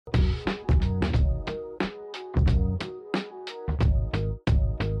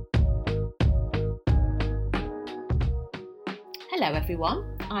Hello everyone,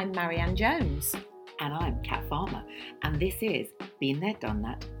 I'm Marianne Jones. And I'm Kat Farmer, and this is Been There, Done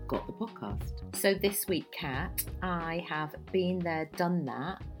That, Got the Podcast. So this week, Kat, I have been there, done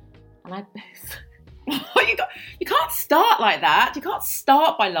that, and I... You can't start like that. You can't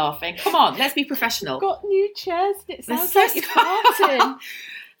start by laughing. Come on, let's be professional. We've got new chairs, and it sounds so like you're farting.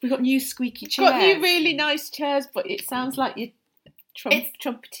 We've got new squeaky chairs. Got new really nice chairs, but it sounds like you're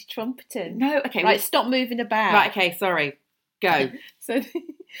trumpeting. No, okay. Right, stop moving about. Right, okay, sorry. Go. So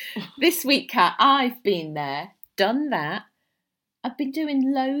this week, Kat, I've been there, done that. I've been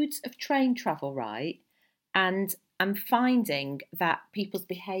doing loads of train travel, right? And I'm finding that people's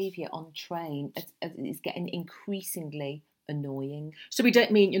behaviour on train is getting increasingly annoying. So we don't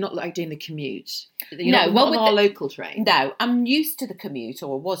mean you're not like doing the commute? You're not on our local train? No, I'm used to the commute,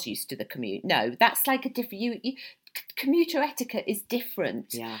 or was used to the commute. No, that's like a different... Commuter etiquette is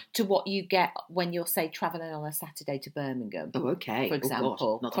different to what you get when you're, say, travelling on a Saturday to Birmingham. Oh, okay. For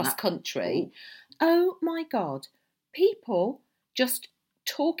example, cross country. Ooh. Oh, my God. People just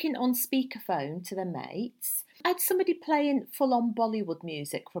talking on speakerphone to their mates. I had somebody playing full-on Bollywood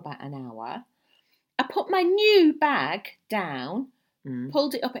music for about an hour. I put my new bag down,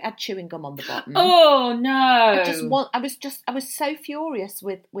 pulled it up, it had chewing gum on the bottom. Oh, no. I was so furious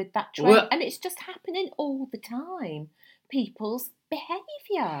with that train. And it's just happening all the time. People's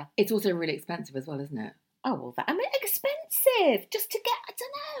behaviour. It's also really expensive as well, isn't it? Oh, well, expensive. Just to get, I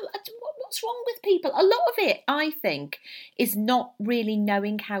don't know, what's wrong with people? A lot of it, I think, is not really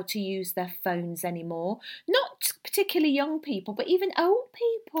knowing how to use their phones anymore. Not particularly young people, but even old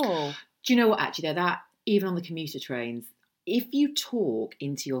people. Do you know what, actually, though, that even on the commuter trains, if you talk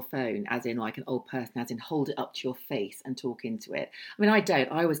into your phone, as in like an old person, as in hold it up to your face and talk into it. I mean, I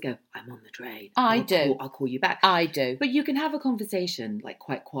don't. I always go, I'm on the train. I'll call you back. I do. But you can have a conversation like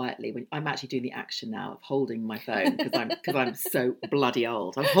quite quietly. When I'm actually doing the action now of holding my phone because I'm so bloody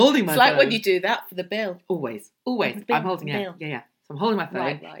old. I'm holding my phone. It's like when you do that for the bill. Always. I'm holding it. Yeah. So I'm holding my phone.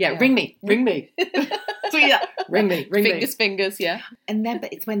 Right, yeah, ring me. Sweetheart, ring me. Fingers, yeah. And then,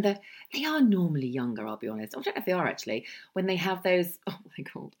 but it's when they are normally younger, I'll be honest. I don't know if they are actually, when they have those, what are they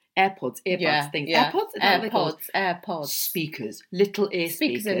called? Earbuds things. Yeah. AirPods? Speakers, little ear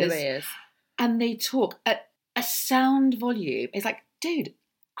speakers. In their ears. And they talk at a sound volume. It's like, dude,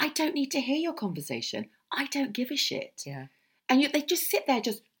 I don't need to hear your conversation. I don't give a shit. Yeah. And they just sit there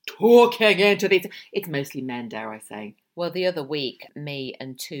just talking into these. It's mostly men, dare I say. Well, the other week, me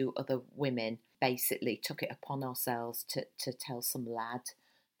and two other women basically took it upon ourselves to tell some lad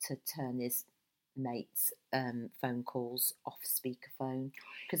to turn his mate's phone calls off speakerphone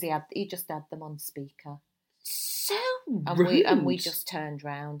because he just had them on speaker. So rude. And we just turned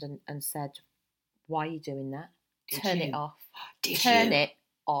round and said, "Why are you doing that? Turn it off. Turn it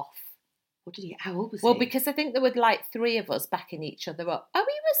off." What did he? How old was he? Well, because I think there were like three of us backing each other up. Oh,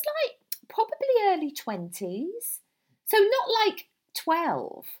 he was like probably early 20s, so not like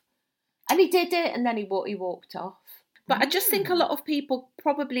 12. And he did it, and then he walked off. But I just think a lot of people,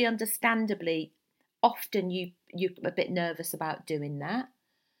 probably understandably, often you're a bit nervous about doing that.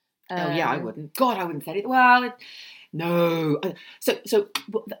 I wouldn't. God, I wouldn't say it. Well, no. So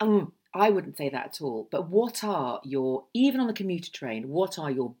I wouldn't say that at all. But what are even on the commuter train, what are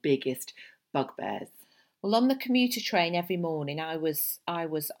your biggest bugbears? Well, on the commuter train every morning, I was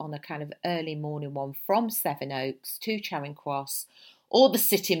on a kind of early morning one from Sevenoaks to Charing Cross. All the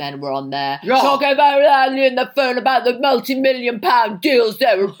city men were on there, talking very loudly in the phone about the multi-million-pound deals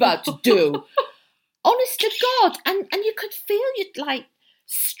they were about to do. Honest to God. And you could feel like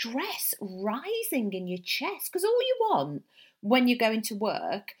stress rising in your chest, because all you want when you're going to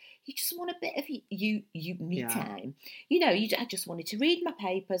work, you just want a bit of me time. I just wanted to read my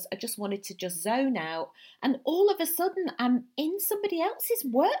papers. I just wanted to just zone out. And all of a sudden, I'm in somebody else's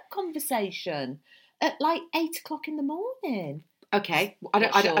work conversation at like 8 o'clock in the morning. Okay, I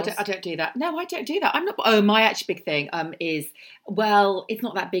don't do that. No, I don't do that. I'm not. Oh, my actually big thing is, well, it's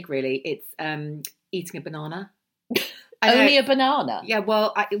not that big really. It's eating a banana. Only a banana? Yeah.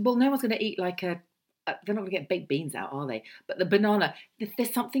 Well, no one's going to eat like they're not going to get baked beans out, are they? But the banana,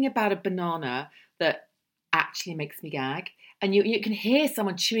 there's something about a banana that actually makes me gag, and you can hear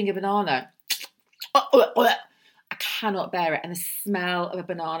someone chewing a banana. I cannot bear it. And the smell of a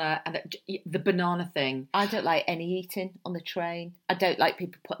banana and the banana thing. I don't like any eating on the train. I don't like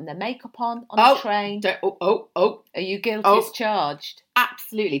people putting their makeup on the train. Are you guilty as charged?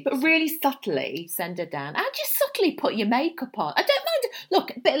 Absolutely. But really subtly. Send her down. I'll just subtly put your makeup on. I don't mind.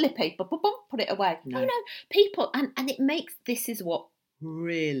 Look, a bit of lip paper, put it away. No. People, and it makes, this is what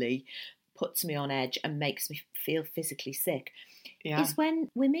really puts me on edge and makes me feel physically sick Yeah. is when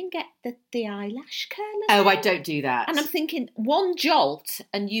women get the eyelash curlers. Oh, I out. don't do that. And I'm thinking, one jolt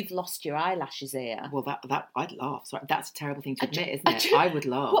and you've lost your eyelashes here. Well, that I'd laugh. Sorry, that's a terrible thing to admit, isn't it? I would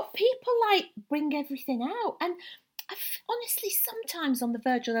laugh. But people like bring everything out, and I've honestly sometimes on the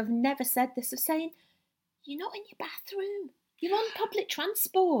verge of, I've never said this, of saying, you're not in your bathroom. You're on public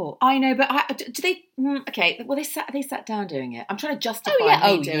transport. I know, but do they? Okay, well, they sat down doing it. I'm trying to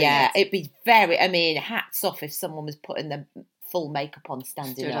justify me doing it. It'd be very. I mean, hats off if someone was putting the full makeup on,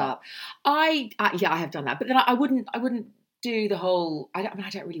 standing up. I have done that, but then I wouldn't do the whole. I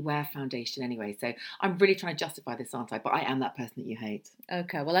don't really wear foundation anyway, so I'm really trying to justify this, aren't I? But I am that person that you hate.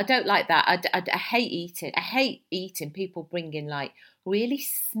 Okay, well, I don't like that. I hate eating. I hate eating people bringing like really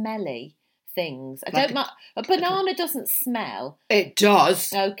smelly things. A banana doesn't smell. It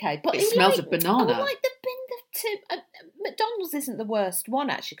does. Okay, but it smells of banana. Like the McDonald's isn't the worst one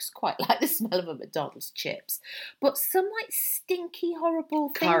actually, because I quite like the smell of a McDonald's chips. But some like stinky,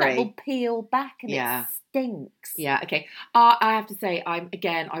 horrible thing that will peel back and it stinks. Yeah. Okay. I have to say,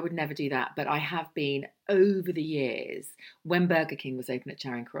 I would never do that, but I have been over the years when Burger King was open at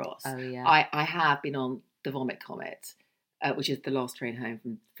Charing Cross. Oh yeah. I have been on the Vomit Comet. Which is the last train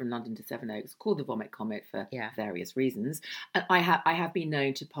home from London to Sevenoaks, called the Vomit Comet for various reasons. And I have been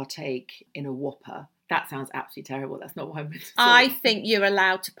known to partake in a Whopper. That sounds absolutely terrible. That's not what I'm meant to say. I think you're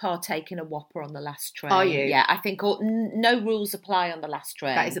allowed to partake in a Whopper on the last train. Are you? Yeah, I think no rules apply on the last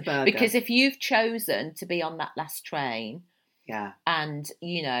train. That is a burger. Because if you've chosen to be on that last train... Yeah, and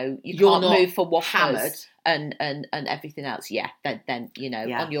you you're can't move for Whoppers hammered. and everything else. Yeah, then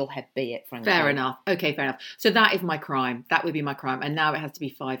on your head be it. Frankly, fair enough. Okay, fair enough. So that is my crime. That would be my crime. And now it has to be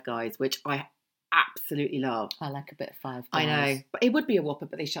Five Guys, which I absolutely love. I like a bit of Five I Guys. know, but it would be a Whopper,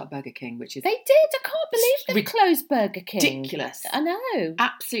 but they shut Burger King, which is they did. I can't believe they closed Burger King. Ridiculous. I know,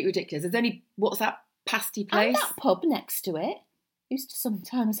 absolutely ridiculous. There's only what's that pasty place? And that pub next to it. Used to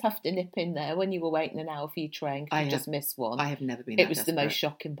sometimes have to nip in there when you were waiting an hour for your train because you just missed one. I have never been. It was the most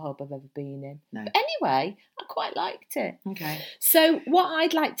shocking pub I've ever been in. No. But anyway, I quite liked it. Okay. So what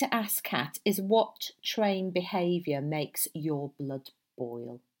I'd like to ask Kat is, what train behaviour makes your blood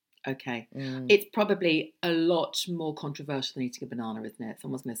boil? Okay. It's probably a lot more controversial than eating a banana, isn't it?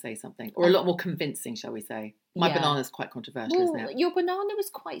 Someone's going to say something. Or a lot more convincing, shall we say. My banana's quite controversial, isn't it? Your banana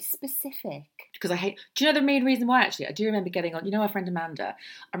was quite specific. Because do you know the main reason why, actually? I do remember getting on, our friend Amanda,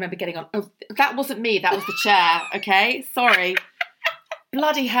 I remember getting on, that wasn't me, that was the chair, okay? Sorry.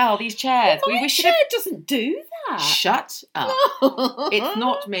 Bloody hell, these chairs. My chair doesn't do that. Shut up. It's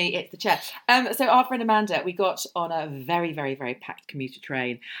not me, it's the chair. So our friend Amanda, we got on a very, very, very packed commuter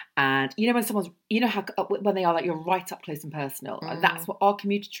train. And when someone's, how when they are like, you're right up close and personal. And that's what our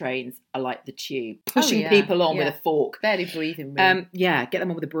commuter trains are like, the tube. Pushing people on with a fork. Barely breathing room. Get them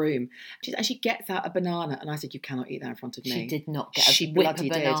on with a broom. And she gets out a banana. And I said, you cannot eat that in front of me. She did not get a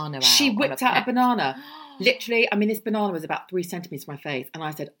banana out. She whipped out a banana. Literally, this banana was about 3 centimetres from my face. And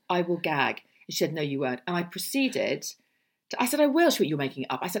I said, I will gag. And she said, no, you won't. And I proceeded I said, I will. She went, you're making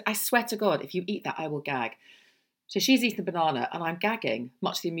it up. I said, I swear to God, if you eat that, I will gag. So she's eating the banana and I'm gagging,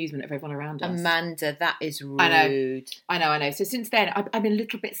 much to the amusement of everyone around us. Amanda, that is rude. I know. So since then, I've been a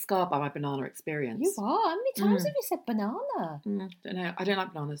little bit scarred by my banana experience. You are? How many times have you said banana? Don't know. I don't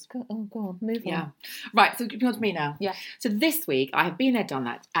like bananas. Go on, move on. Right, so come on to me now. Yeah. So this week, I have been there, done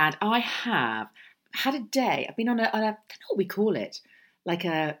that, and I have had a day. I've been on a I don't know what we call it, like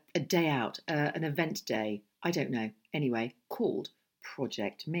a day out, an event day. I don't know. Anyway, called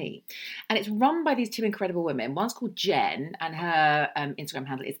Project Me. And it's run by these two incredible women. One's called Jen, and her Instagram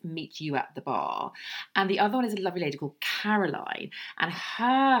handle is Meet You at the Bar. And the other one is a lovely lady called Caroline. And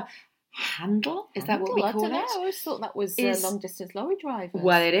her handle, is that what we call it? I don't know. I always thought that was long distance lorry driver.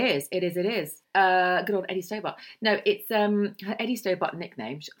 Well, it is. Good old Eddie Stobart. No, it's her Eddie Stobart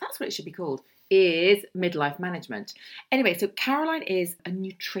nickname. That's what it should be called. Is midlife management. Anyway, so Caroline is a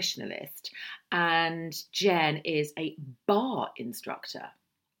nutritionalist and Jen is a bar instructor.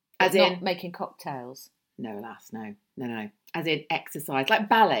 As in not making cocktails? No, alas, no. As in exercise, like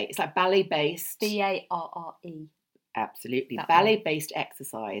ballet. It's like ballet-based. BARRE. Absolutely. Ballet-based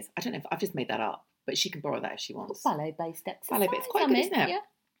exercise. I don't know if I've just made that up, but she can borrow that if she wants. Ballet-based exercise. Ballet-based. Quite good, isn't it? Yeah.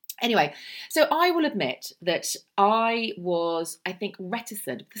 Anyway, so I will admit that I was, I think,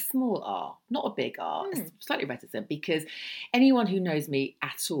 reticent with a small R, not a big R, slightly reticent, because anyone who knows me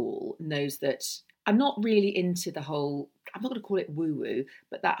at all knows that I'm not really into the whole, I'm not going to call it woo-woo,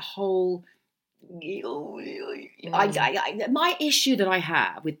 but that whole, my issue that I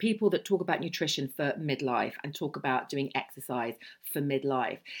have with people that talk about nutrition for midlife and talk about doing exercise for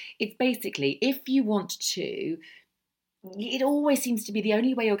midlife, it's basically, if you want to it always seems to be the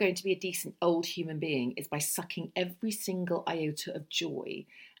only way you're going to be a decent old human being is by sucking every single iota of joy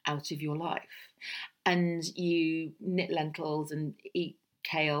out of your life. And you knit lentils and eat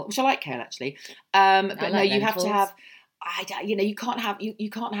kale, which I like kale actually. But no, you lentils. have to have. You can't have you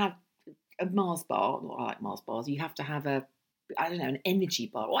can't have a Mars bar. Well, I like Mars bars. You have to have an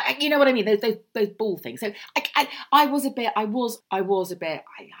energy bar. You know what I mean? Those ball things. So I was a bit. I'm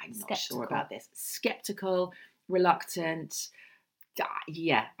not sure about this. Skeptical, reluctant.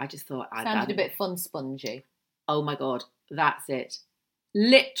 Yeah, I just thought Sounded a bit fun spongy. Oh my God, that's it.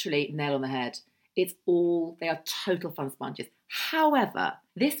 Literally nail on the head. They are total fun sponges. However,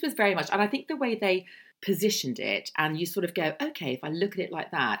 this was very much, and I think the way they positioned it, and you sort of go, okay, if I look at it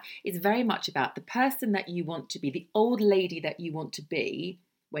like that, it's very much about the person that you want to be, the old lady that you want to be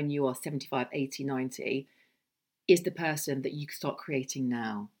when you are 75, 80, 90, is the person that you can start creating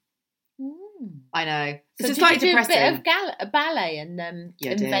now. I know. So it's slightly depressing. A bit of ballet and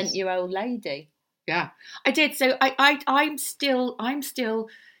invent your old lady. Yeah, I did. So I'm still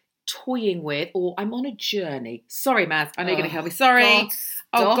toying with, or I'm on a journey. Sorry, Matt. I know you're going to help me. Sorry.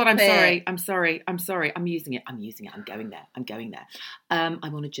 God, I'm sorry. I'm sorry. I'm using it. I'm going there.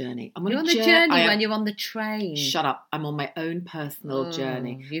 I'm on a journey. You're on a journey when you're on the train. Shut up. I'm on my own personal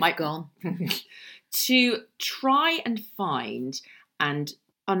journey. You've gone. To try and find and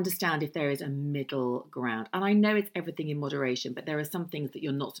understand if there is a middle ground. And I know it's everything in moderation, but there are some things that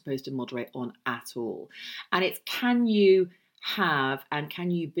you're not supposed to moderate on at all. And it's, can you have and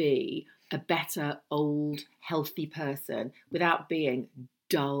can you be a better old healthy person without being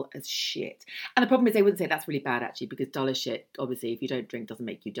dull as shit? And the problem is they wouldn't say that's really bad actually, because dull as shit, obviously if you don't drink doesn't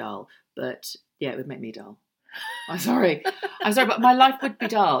make you dull, but yeah, it would make me dull. I'm sorry, but my life would be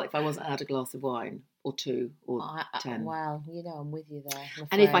dull if I wasn't allowed a glass of wine or 2 or 10. Well, I'm with you there.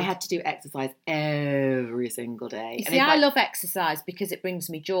 And if I had to do exercise every single day. You see, I love exercise because it brings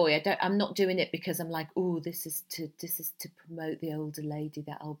me joy. I'm not doing it because I'm like, oh, this is to promote the older lady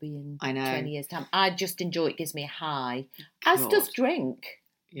that I'll be in 20 years' time. I just enjoy it. Gives me a high. God. As does drink.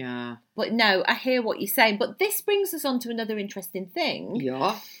 Yeah. But no, I hear what you're saying. But this brings us on to another interesting thing.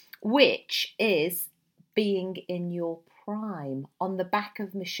 Yeah. Which is being in your prime, on the back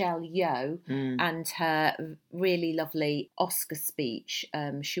of Michelle Yeoh and her really lovely Oscar speech.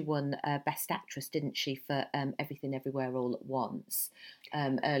 She won Best Actress, didn't she, for Everything Everywhere All at Once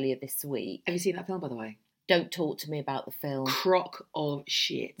earlier this week. Have you seen that film, by the way? Don't talk to me about the film. Crock of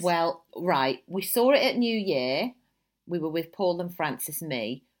shit. Well, right. We saw it at New Year. We were with Paul and Francis and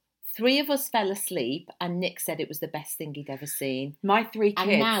me. 3 of us fell asleep and Nick said it was the best thing he'd ever seen. My 3 kids...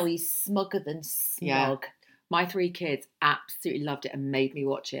 And now he's smugger than smug. Yeah. My 3 kids absolutely loved it and made me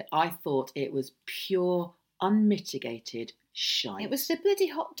watch it. I thought it was pure, unmitigated shite. It was the bloody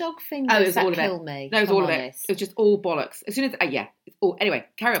hot dog fingers that killed me. No, it was all of it. It was just all bollocks. As soon as... Anyway,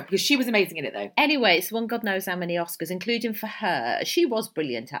 carry on, because she was amazing in it, though. Anyway, it's won God knows how many Oscars, including for her. She was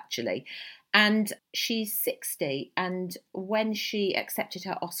brilliant, actually. And she's 60, and when she accepted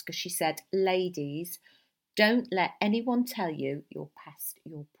her Oscar, she said, ladies, don't let anyone tell you you're past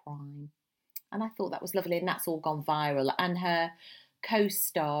your prime. And I thought that was lovely, and that's all gone viral. And her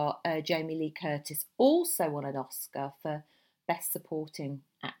co-star, Jamie Lee Curtis, also won an Oscar for Best Supporting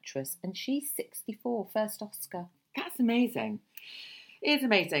Actress, and she's 64, first Oscar. That's amazing. It is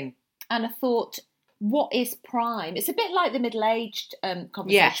amazing. And I thought... what is prime? It's a bit like the middle-aged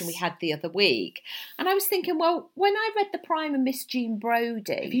conversation we had the other week. And I was thinking, well, when I read The Prime of Miss Jean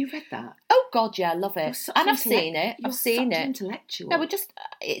Brodie... Have you read that? Oh, God, yeah, I love it. And I've seen it. I've seen it. Intellectual. No,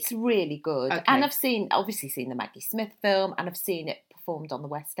 it's really good. Okay. And I've obviously seen the Maggie Smith film, and I've seen it performed on the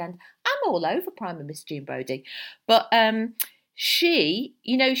West End. I'm all over Prime of Miss Jean Brodie. But... she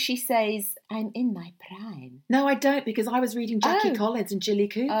says, I'm in my prime. No, I don't, because I was reading Jackie Collins and Jilly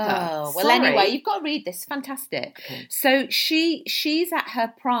Cooper. Oh, well, anyway, you've got to read this. Fantastic. Okay. So she's at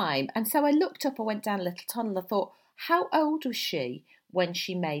her prime. And so I looked up, I went down a little tunnel. I thought, how old was she when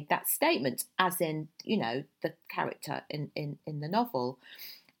she made that statement? As in, the character in the novel.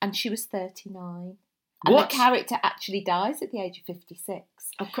 And she was 39. And the character actually dies at the age of 56.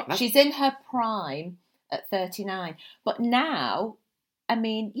 Oh, crap. She's in her prime at 39. But now, I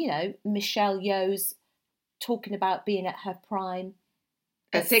mean, Michelle Yeoh's talking about being at her prime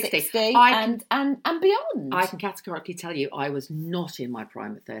at 60 and beyond. I can categorically tell you I was not in my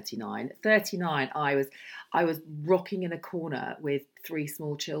prime at 39. At 39, I was rocking in a corner with 3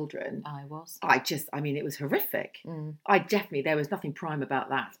 small children. I was. It was horrific. There was nothing prime about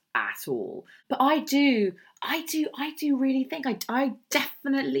that at all. But I do really think, I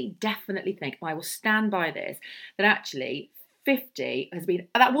definitely think, and I will stand by this, that actually 50 has been...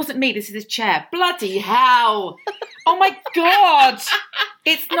 That wasn't me, this is his chair. Bloody hell. Oh my God.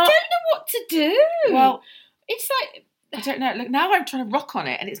 It's not... I don't know what to do. Well, it's like... I don't know. Look, now I'm trying to rock on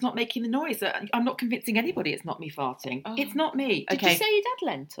it and it's not making the noise. I'm not convincing anybody it's not me farting. Oh. It's not me. Did you say you'd had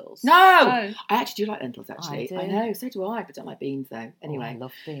lentils? No! Oh. I actually do like lentils, actually. I know, so do I, but don't like beans, though. Anyway. I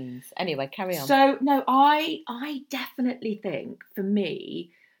love beans. Anyway, carry on. So, no, I definitely think, for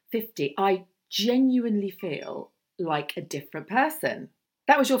me, 50, I genuinely feel like a different person.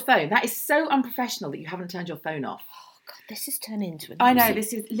 That was your phone. That is so unprofessional that you haven't turned your phone off. Oh, God, this is turning into a... I know,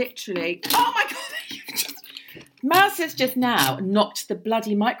 this is literally... Oh, my God! Mouse has just now knocked the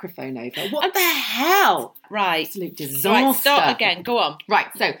bloody microphone over. What the hell? Right. Absolute disaster. Right, start again. Go on. Right,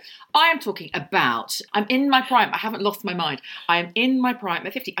 so I am talking about... I'm in my prime. I haven't lost my mind. I am in my prime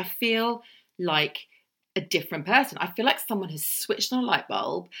at 50. I feel like a different person. I feel like someone has switched on a light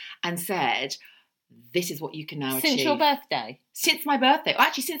bulb and said... This is what you can now achieve. Since your birthday? Since my birthday. Well,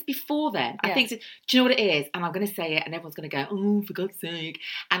 actually, since before then. Yeah. I think, do you know what it is? And I'm going to say it and everyone's going to go, oh, for God's sake.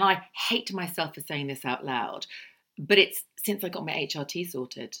 And I hate myself for saying this out loud. But it's since I got my HRT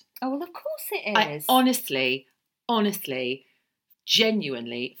sorted. Oh, well, of course it is. I honestly,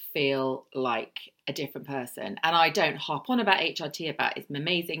 genuinely feel like a different person. And I don't harp on about HRT about it's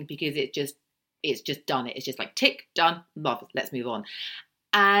amazing because it's just done it. It's just like, tick, done, love, let's move on.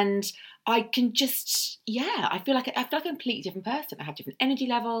 And I can just, I feel like a completely different person. I have different energy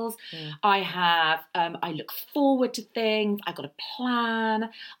levels. I look forward to things. I've got a plan.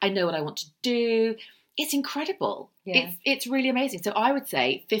 I know what I want to do. It's incredible. Yeah. It's really amazing. So I would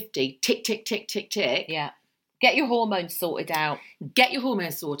say 50, tick, tick, tick, tick, tick. Yeah. Get your hormones sorted out. Get your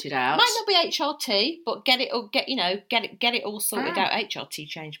hormones sorted out. Might not be HRT, but get it all sorted out. HRT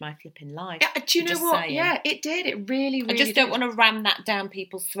changed my flipping life. Yeah, do you know what? Saying. Yeah, it did. It really, really. I just don't want to ram that down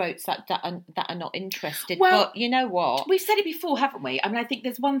people's throats that are not interested. Well, but you know what? We've said it before, haven't we? I mean, I think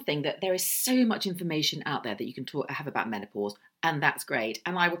there's one thing that there is so much information out there that you can have about menopause. And that's great.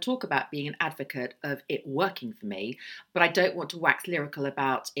 And I will talk about being an advocate of it working for me, but I don't want to wax lyrical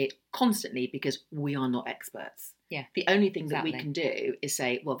about it constantly because we are not experts. Yeah. The only thing that we can do is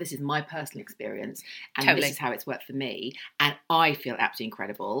say, well, this is my personal experience and this is how it's worked for me. And I feel absolutely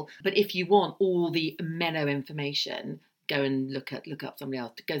incredible. But if you want all the Menno information, go and look up somebody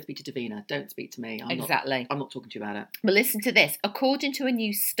else. Go speak to Davina. Don't speak to me. I'm not talking to you about it. But listen to this. According to a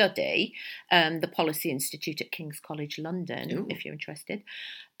new study, the Policy Institute at King's College London, if you're interested,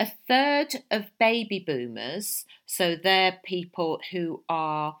 a third of baby boomers, so they're people who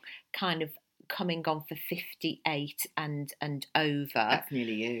are kind of coming on for 58 and over. That's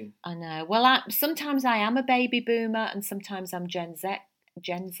nearly you. I know. Well, sometimes I am a baby boomer and sometimes I'm Gen Z.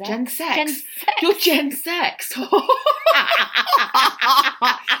 Gen sex. You're Gen sex.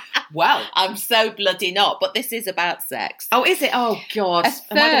 Well, I'm so bloody not, but this is about sex. Oh, is it? Oh, God. A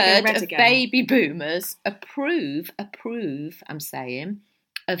third of baby boomers approve, I'm saying,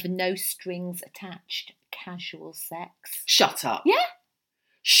 of no strings attached casual sex. Shut up. Yeah.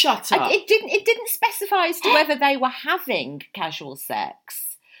 Shut up. It didn't specify as to whether they were having casual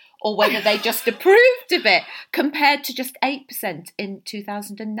sex or whether they just approved of it, compared to just 8% in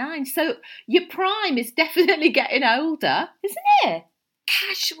 2009. So your prime is definitely getting older, isn't it?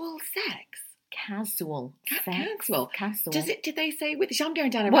 Casual sex. Casual. Did they say with? I'm going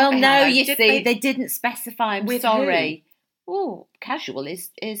down a well, no, you see, they didn't specify. I'm with sorry. Oh, casual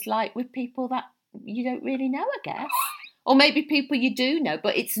is like with people that you don't really know, I guess, or maybe people you do know,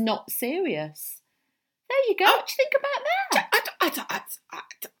 but it's not serious. There you go. What do you think about that?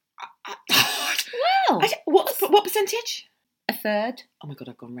 Well, what percentage? A third. Oh my God,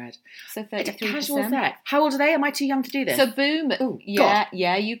 I've gone red. So 33%. Casual sex. How old are they? Am I too young to do this? So boom. Oh,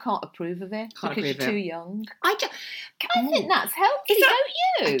 yeah, you can't approve of it because you're too young. I think that's healthy,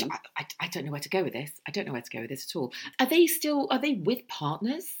 don't you? I don't know where to go with this. I don't know where to go with this at all. Are they with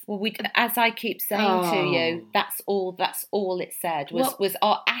partners? Well, as I keep saying to you, that's all it said was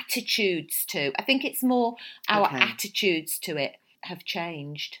our attitudes to. I think it's more our attitudes to it have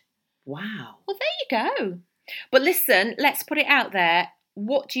changed. Wow. Well, there you go. But listen, let's put it out there.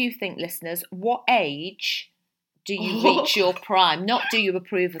 What do you think, listeners? What age do you reach your prime? Not do you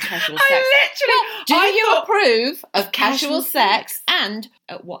approve of casual sex? Do you approve of casual sex? And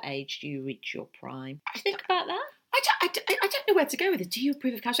at what age do you reach your prime? Think about that. I don't know where to go with it. Do you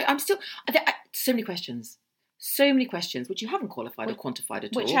approve of casual sex? I'm still... so many questions. So many questions, which you haven't qualified or quantified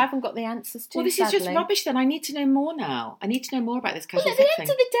at all. Which I haven't got the answers to, Well, this is just rubbish then. I need to know more now. I need to know more about this casual sex thing. Well, at the end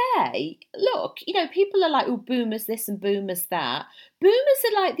of the day, look, people are like, oh, boomers this and boomers that. boomers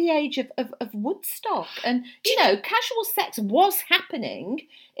are like the age of Woodstock. And, casual sex was happening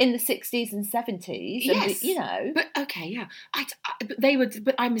in the 60s and 70s. Yes. And, But, okay, yeah.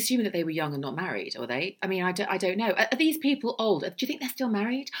 But I'm assuming that they were young and not married, are they? I mean, I don't know. Are these people old? Do you think they're still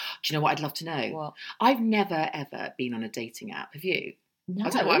married? Do you know what I'd love to know? What? I've never, ever been on a dating app. Have you? No. I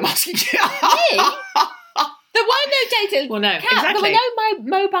don't know why I'm asking you. Me? There were no dating. Well, no, exactly. There were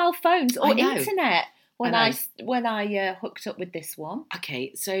no mobile phones or internet when I hooked up with this one.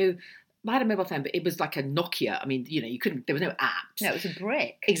 Okay, so I had a mobile phone, but it was like a Nokia. I mean, you couldn't. There was no apps. No, it was a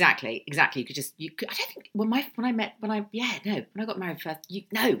brick. Exactly. You could just. I don't think when I got married first.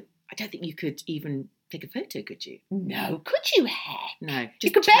 I don't think you could even take a photo, could you? No, could you? Heck, no.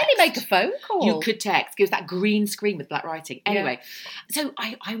 You could barely make a phone call. You could text. It was that green screen with black writing. Anyway, so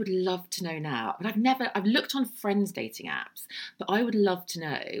I would love to know now. But I've looked on friends dating apps, but I would love to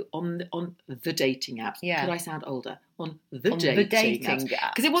know on the dating apps. Yeah. Could I sound older? On the dating apps.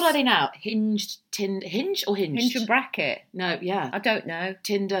 Because what are they now? Hinge and Bracket. No, yeah. I don't know.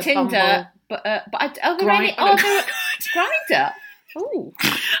 Tinder, Bumble. But are there any? Grindr. Oh,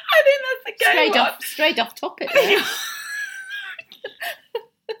 I think that's the game. Straight off topic there.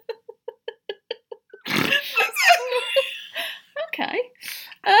 Okay.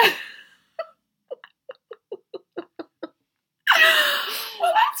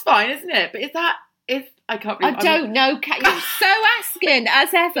 Well, that's fine, isn't it? But I can't really... I don't know. You're so asking,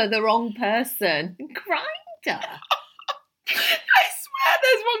 as ever, the wrong person. Grindr. I swear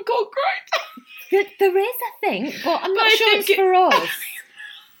there's one called Grindr. There is, I think, but I'm not sure it's for us.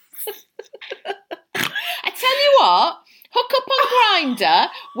 I tell you what, hook up on Grindr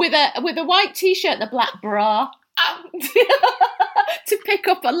with a white t-shirt and a black bra to pick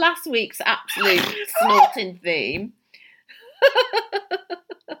up on last week's absolute snorting theme.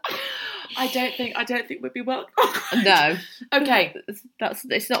 I don't think we'd be welcome. No. Okay.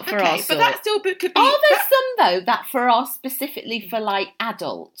 It's not for us. But that still could be... Are there some, though, that are specifically for, like,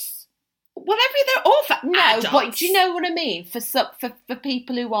 adults? Well, they're all for adults. No, but do you know what I mean? For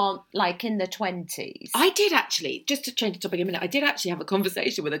people who aren't, like, in their 20s. I did actually, just to change the topic a minute, I did actually have a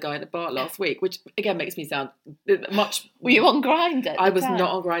conversation with a guy in a bar last week, which, again, makes me sound much... Were you on Grindr? I was not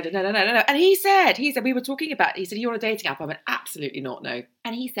on Grindr. No. And he said, we were talking about, he said, are you on a dating app? I went, absolutely not, no.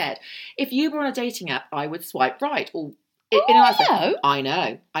 And he said, if you were on a dating app, I would swipe right. Or, I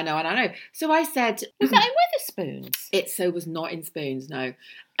know. So I said... Was that in Wetherspoons? It was not in Spoons, no.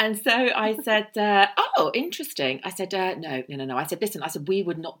 And so I said, oh, interesting. I said, no. I said, listen, we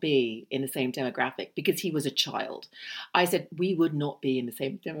would not be in the same demographic because he was a child. I said, we would not be in the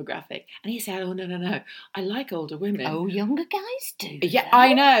same demographic. And he said, oh, no. I like older women. Oh, younger guys do. Yeah,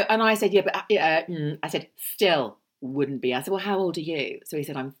 I know. And I said, I said, still wouldn't be. I said, well, how old are you? So he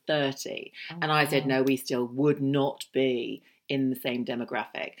said, I'm 30. Oh, and I said, no, we still would not be in the same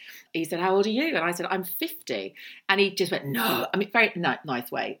demographic. He said, how old are you? And I said, I'm 50. And he just went, no. I mean, very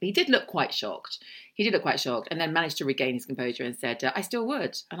nice way. But he did look quite shocked. And then managed to regain his composure and said, I still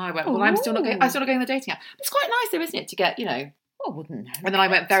would. And I went, well, I'm still not going on the dating app. It's quite nice though, isn't it, to get, I wouldn't know. And then I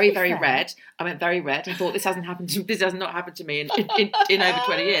went very, very red. And thought, this has not happened to me in over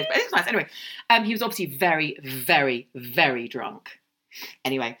 20 years. But it's nice. Anyway, he was obviously very, very, very drunk.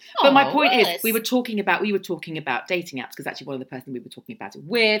 Anyway, but my point is, we were talking about dating apps because actually one of the person we were talking about it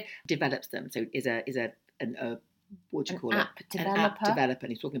with develops them. So is a what do you call it? An app developer,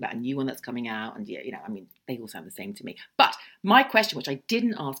 and he's talking about a new one that's coming out. And they all sound the same to me. But my question, which I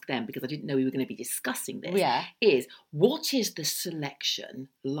didn't ask them because I didn't know we were going to be discussing this, is what is the selection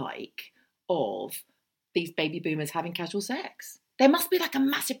like of these baby boomers having casual sex? There must be like a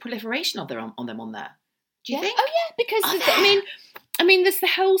massive proliferation of them on there. Do you think? Oh yeah, because I mean, there's the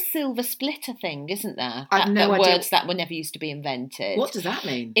whole silver splitter thing, isn't there? I've no idea. Words that were never used to be invented. What does that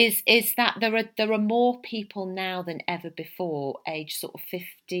mean? Is that there are more people now than ever before, age sort of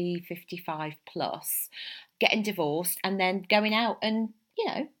 50, 55 plus, getting divorced and then going out and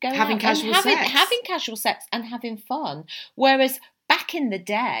having casual sex and having fun. Whereas back in the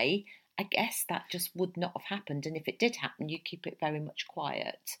day, I guess that just would not have happened, and if it did happen, you keep it very much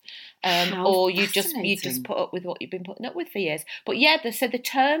quiet, or you just put up with what you've been putting up with for years. But so the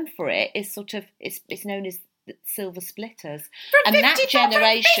term for it is sort of it's known as silver splitters, from and that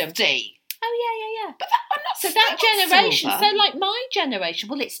generation. 50. Oh yeah. But I'm not. So that generation, so like my generation,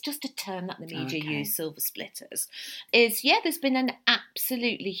 well, it's just a term that the media use, silver splitters, there's been an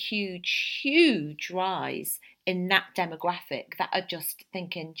absolutely huge rise in that demographic that are just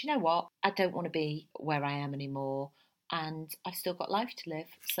thinking, do you know what? I don't want to be where I am anymore. and I've still got life to live.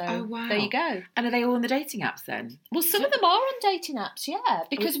 So wow. There you go. And are they all on the dating apps then? Well, some of them are on dating apps, yeah.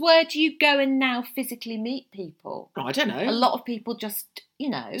 Because where do you go and now physically meet people? Oh, I don't know. A lot of people just,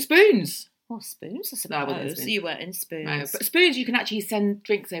 Spoons. Well, Spoons, I suppose. No, I wasn't Spoons. You weren't in Spoons. No, but Spoons, you can actually send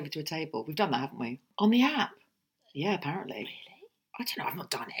drinks over to a table. We've done that, haven't we? On the app. Yeah, apparently. Really? I don't know, I've not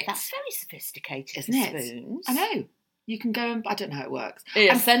done it. That's very sophisticated, isn't it? Spoons. I know. You can go and... I don't know how it works.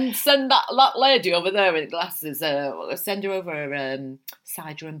 Yeah, send that lady over there with glasses. Send her over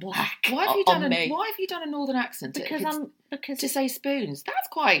cider and black. Why have you done a northern accent? Because to say spoons. That's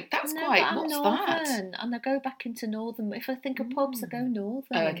quite. What's northern, that? and I go back into northern. If I think of pubs, I go northern.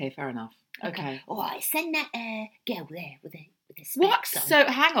 Oh, okay, fair enough. Okay. All right, send that girl there with a specs what? on. So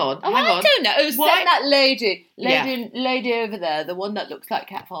hang on. I don't know. Send that lady over there, the one that looks like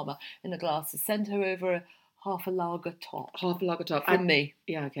Cat Farmer in the glasses. Send her over half a lager top. From me.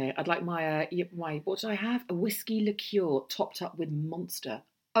 Yeah, okay. I'd like my what did I have? A whiskey liqueur topped up with Monster.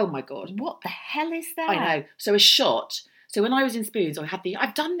 Oh my God. What the hell is that? I know. So a shot. So when I was in Spoons,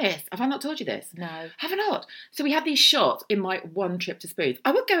 I've done this. Have I not told you this? No. Have I not? So we had these shots in my one trip to Spoons.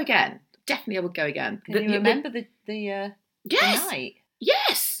 I would go again. Definitely I would go again. Can you remember the night?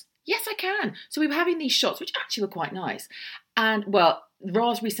 Yes, I can. So we were having these shots, which actually were quite nice. And, well,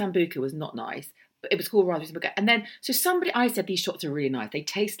 Raspberry Sambuca was not nice, but it was called Raspberry Sambuca. And then, I said these shots are really nice. They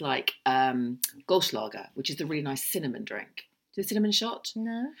taste like Goldschlager, which is the really nice cinnamon drink. Do you cinnamon shot?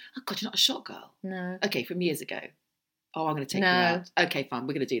 No. Oh, God, you're not a shot girl? No. Okay, from years ago. Oh, I'm going to take you out. Okay, fine,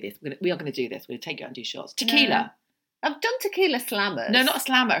 we're going to do this. We are going to do this. We're going to take you out and do shots. Tequila. No. I've done tequila slammers. No, not a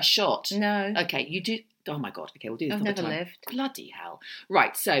slammer, a shot. No. Okay, you do... Oh my God, okay, we'll do this I've never lived. Bloody hell.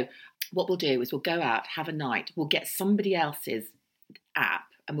 Right, so what we'll do is we'll go out, have a night, we'll get somebody else's app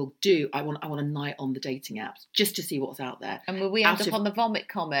and I want a night on the dating apps just to see what's out there. And will we end up on the Vomit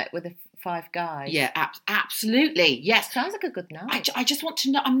Comet with the 5 guys? Yeah, absolutely, yes. Sounds like a good night. I just want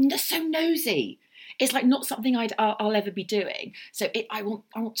to know, I'm so nosy. It's like not something I'll ever be doing. So I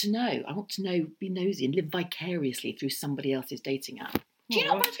want to know. I want to know, be nosy and live vicariously through somebody else's dating app. Do you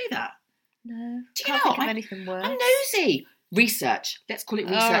not want to do that? No. Do you Can't think of anything worse. I'm nosy. Research. Let's call it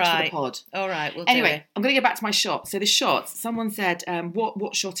research for the pod. All right, we'll anyway, do it. I'm going to go back to my shot. So the shots, someone said,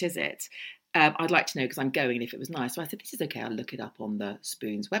 what shot is it? I'd like to know because I'm going and if it was nice. So I said, this is okay. I'll look it up on the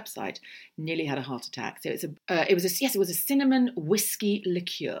Spoons website. Nearly had a heart attack. So it was a cinnamon whiskey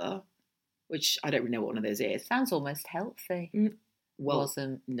liqueur, which I don't really know what one of those is. Sounds almost healthy.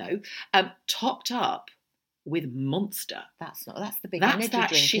 Wasn't. No. Topped up with Monster. That's the big energy drink.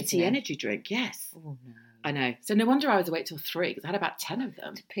 That's that shitty energy drink, yes. Oh, no. I know. So no wonder I was awake till 3 because I had about 10 of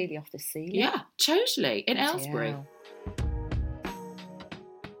them. To peel you off the ceiling. Yeah, totally. In Aylesbury. Yeah.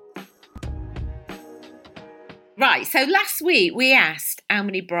 Right, so last week we asked how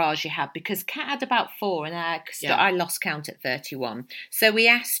many bras you had because Kat had about 4 and I lost count at 31. So we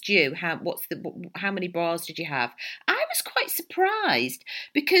asked you how many bras did you have? I was quite surprised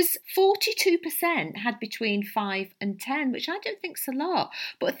because 42% had between 5 and 10, which I don't think's a lot,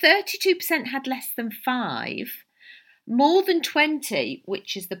 but 32% had less than 5. More than 20,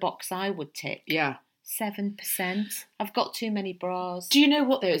 which is the box I would tick. Yeah. 7%. I've got too many bras. Do you know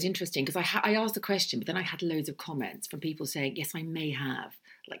what though is interesting? Because I asked the question, but then I had loads of comments from people saying, yes, I may have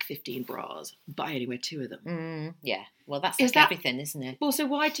like 15 bras, but I only wear 2 of them. Yeah. Well, that's like everything, isn't it? Well, so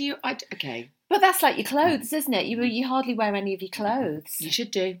why do you... Okay. But that's like your clothes, isn't it? You hardly wear any of your clothes. You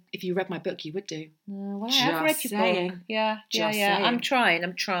should do. If you read my book, you would do. Well, I have read your book. Yeah. Saying. I'm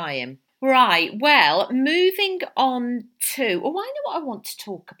trying. Right. Well, moving on to... I know what I want to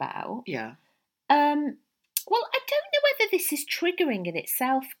talk about. Yeah. Well, I don't know whether this is triggering in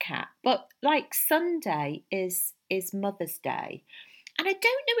itself, Kat, but like Sunday is Mother's Day. And I don't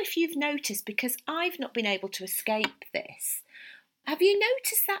know if you've noticed, because I've not been able to escape this. Have you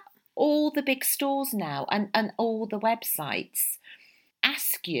noticed that all the big stores now and all the websites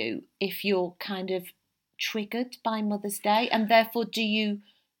ask you if you're kind of triggered by Mother's Day and therefore do you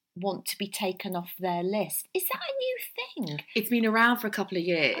want to be taken off their list? Is that a new thing? It's been around for a couple of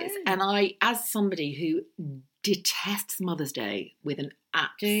years, and I, as somebody who detests Mother's Day with an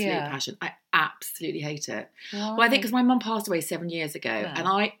absolute passion, I absolutely hate it. Why? Well, I think because my mum passed away 7 years ago, and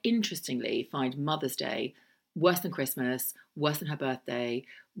I interestingly find Mother's Day worse than Christmas, worse than her birthday.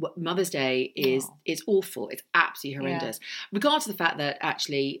 Mother's Day is awful. It's absolutely horrendous. Regardless of the fact that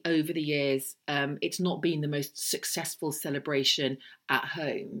actually over the years, it's not been the most successful celebration at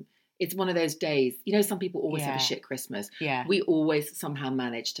home. It's one of those days. You know, some people always have a shit Christmas. Yeah. We always somehow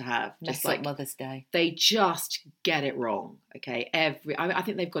manage to have just like Mother's Day. They just get it wrong. Okay. I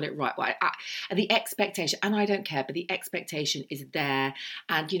think they've got it right. And the expectation, and I don't care, but the expectation is there.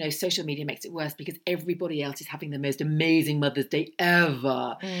 And, you know, social media makes it worse because everybody else is having the most amazing Mother's Day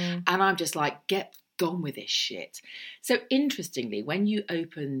ever. And I'm just like, get gone with this shit. So interestingly, when you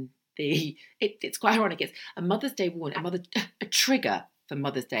open it's quite ironic. It's a Mother's Day warning, a trigger for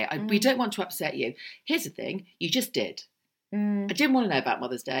Mother's Day. We don't want to upset you. Here's the thing, you just did. I didn't want to know about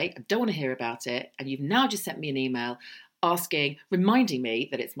Mother's Day. I don't want to hear about it. And you've now just sent me an email reminding me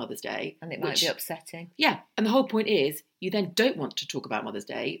that it's Mother's Day. And it might be upsetting. Yeah. And the whole point is you then don't want to talk about Mother's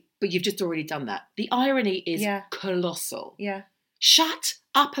Day, but you've just already done that. The irony is colossal. Yeah. Shut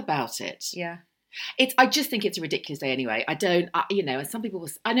up about it. Yeah. I just think it's a ridiculous day anyway. And some people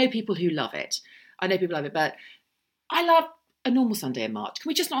I know people who love it. But I love a normal Sunday in March. Can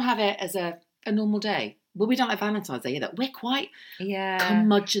we just not have it as a normal day? Well, we don't have Valentine's Day either. We're quite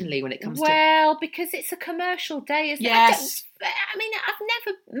curmudgeonly when it comes to... Well, because it's a commercial day, isn't it? Yes. I mean, I've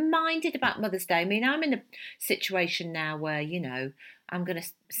never minded about Mother's Day. I mean, I'm in a situation now where, you know, I'm going to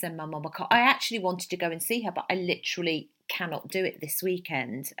send my mum a card. I actually wanted to go and see her, but I literally cannot do it this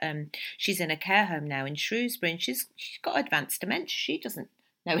weekend. She's in a care home now in Shrewsbury, and she's got advanced dementia. She doesn't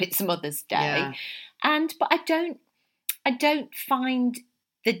know it's Mother's Day, but I don't find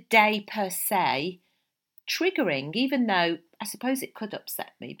the day per se triggering, even though I suppose it could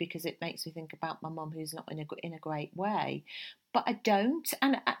upset me because it makes me think about my mum who's not in a great way. But I don't,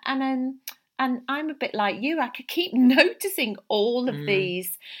 and I'm a bit like you. I could keep noticing all of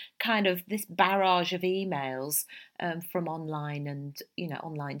these kind of this barrage of emails from online and, you know,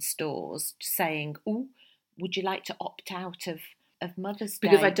 online stores saying, "Oh, would you like to opt out of Mother's Day?"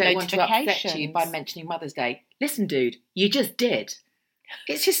 Because I don't want to upset you by mentioning Mother's Day. Listen, dude, you just did.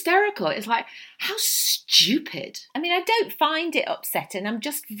 It's hysterical. It's like, how stupid. I mean, I don't find it upsetting. I'm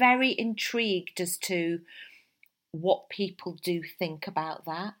just very intrigued as to what people do think about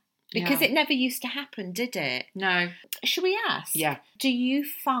that. Because it never used to happen, did it? No. Should we ask? Yeah. Do you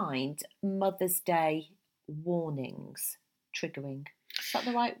find Mother's Day warnings triggering? Is that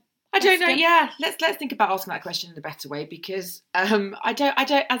the right I don't know. Yeah, let's think about asking that question in a better way because I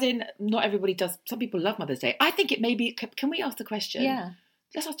don't. As in, not everybody does. Some people love Mother's Day. I think it may be. Can we ask the question? Yeah.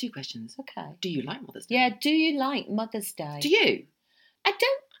 Let's ask 2 questions. Okay. Do you like Mother's Day? Yeah. Do you like Mother's Day? Do you? I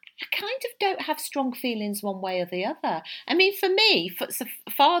kind of don't have strong feelings one way or the other. I mean, for me, for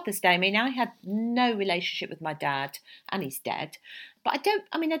Father's Day, I mean, I had no relationship with my dad and he's dead. But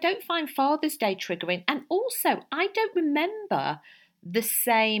I don't find Father's Day triggering. And also, I don't remember the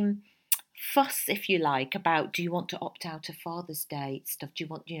same fuss, if you like, about do you want to opt out of Father's Day stuff? Do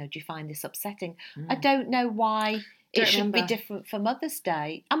you find this upsetting? I don't know why it should be different for Mother's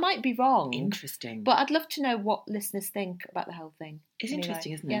Day. I might be wrong. Interesting. But I'd love to know what listeners think about the whole thing. It's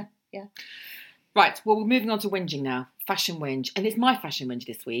interesting, isn't it? Yeah. Right, well, we're moving on to whinging now. Fashion whinge. And it's my fashion whinge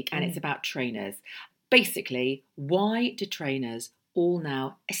this week, and it's about trainers. Basically, why do trainers all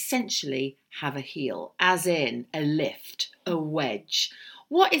now essentially have a heel? As in a lift, a wedge.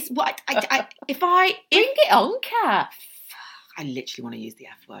 Bring it on, Kat. I literally want to use the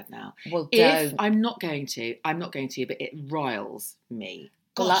F word now. Well, don't. I'm not going to, but it riles me.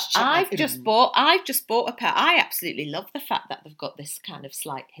 Gosh, I've just bought a pair. I absolutely love the fact that they've got this kind of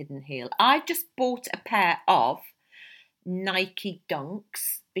slight hidden heel. I've just bought a pair of Nike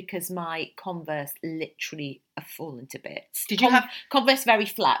Dunks because my Converse literally have fallen to bits. Did you have Converse very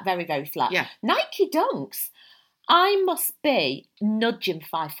flat, very, very flat? Yeah. Nike Dunks. I must be nudging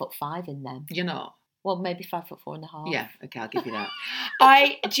 5'5" in them. You're not. Well, maybe 5'4.5". Yeah, okay, I'll give you that.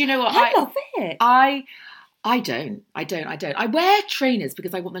 Do you know what? I love it. I don't. I wear trainers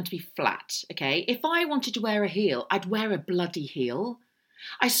because I want them to be flat, okay? If I wanted to wear a heel, I'd wear a bloody heel.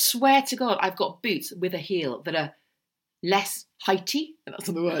 I swear to God, I've got boots with a heel that are less heighty. That's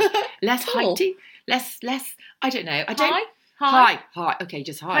not the word. Less heighty. Less, I don't know. I don't. High. Okay,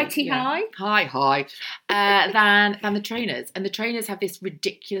 just high. High. Than the trainers. And the trainers have this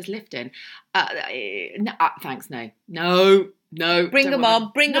ridiculous lift in. Thanks, no. Bring them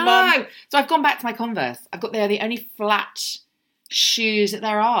on. So I've gone back to my Converse. They're the only flat shoes that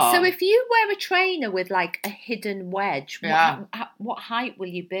there are. So if you wear a trainer with like a hidden wedge, what height will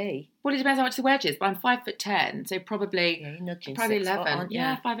you be? Well, it depends how much the wedge is, but I'm 5'10", so probably you're nudging probably 6 11. foot, aren't you?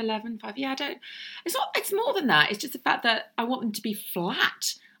 Yeah, 5'11", 5. Yeah, I don't. It's not. It's more than that. It's just the fact that I want them to be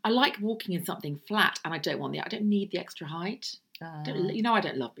flat. I like walking in something flat, and I don't need the extra height. I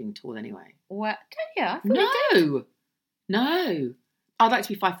don't love being tall anyway. Well, don't you? No. I'd like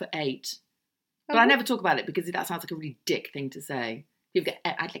to be 5'8". But I never talk about it because that sounds like a really dick thing to say. People go,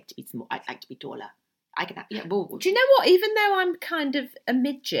 oh, I'd like to be small. I'd like to be taller. I can. Yeah. Well, do you know what? Even though I'm kind of a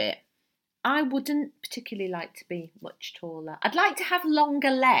midget, I wouldn't particularly like to be much taller. I'd like to have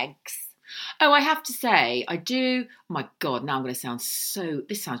longer legs. Oh, I have to say, I do. Oh my God, now I'm going to sound so.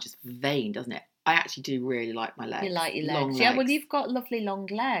 This sounds just vain, doesn't it? I actually do really like my legs. You like your legs, long yeah. legs. Well, you've got lovely long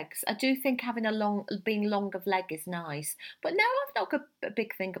legs. I do think having being long of leg is nice. But no, I've not got a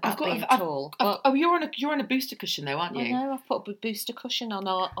big thing about being tall. You're on a booster cushion though, aren't you? I know. I've put a booster cushion on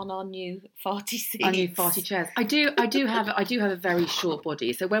our new farty seats. Our new farty chairs. I do have a very short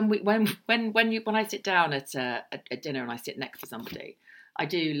body. So when I sit down at dinner and I sit next to somebody, I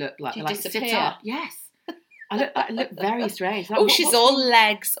do look like Do you like disappear? sit up. Yes. I look very strange. Like, she's all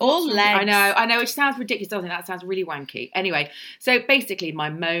legs, all legs. I know. It sounds ridiculous, doesn't it? That sounds really wanky. Anyway, so basically, my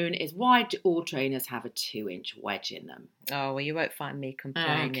moan is, why do all trainers have a 2-inch wedge in them? Oh, well, you won't find me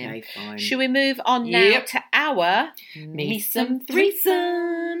complaining. Okay, fine. Should we move on now to our Me Some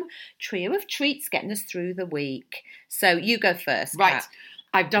Threesome trio of treats getting us through the week? So you go first, right? Kat.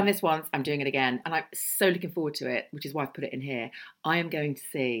 I've done this once. I'm doing it again, and I'm so looking forward to it, which is why I've put it in here. I am going to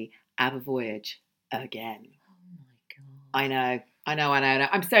see ABBA Voyage again. I know.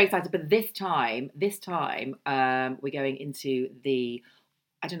 I'm so excited. But this time, we're going into the,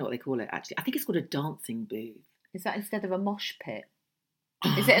 I don't know what they call it, actually. I think it's called a dancing booth. Is that instead of a mosh pit?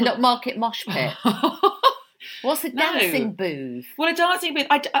 Is it a upmarket mosh pit? What's a dancing booth? Well, a dancing booth,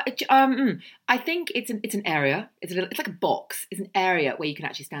 I think it's an area. It's like a box. It's an area where you can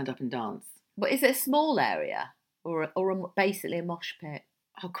actually stand up and dance. But is it a small area or basically a mosh pit?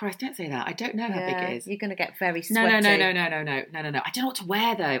 Oh, Christ, don't say that. I don't know how big it is. You're going to get very sweaty. No. I don't know what to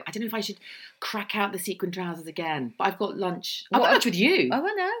wear, though. I don't know if I should crack out the sequin trousers again. But I've got lunch. I've got lunch with you. Oh,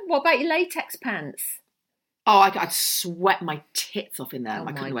 I know. What about your latex pants? Oh, I'd sweat my tits off in them. Oh,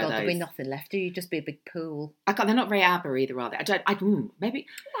 I couldn't my wear God, those. there'd be nothing left. You'd just be a big pool. They're not very ABBA either, are they? Maybe.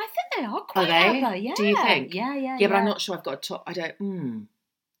 I think they are quite Are they? ABBA, yeah. Do you think? Yeah. Yeah, but I'm not sure I've got a top. I don't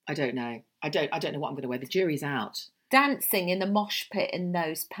know. I don't know what I'm going to wear. The jury's out. Dancing in a mosh pit in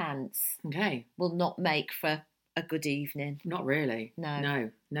those pants will not make for a good evening. Not really. No.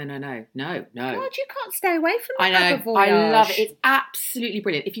 God, you can't stay away from I know. ABBA Voyage. I love it. It's absolutely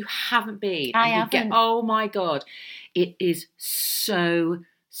brilliant. If you haven't been, oh my God, it is so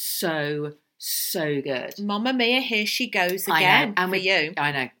good. Mamma mia, here she goes again. And for you.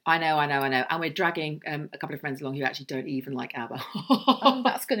 I know. And we're dragging a couple of friends along who actually don't even like ABBA. Oh,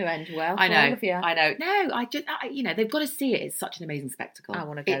 that's going to end well for all of you. I know. No, they've got to see it. It's such an amazing spectacle. I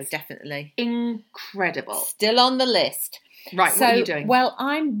want to go, definitely. Incredible. Still on the list. Right, what are you doing? Well,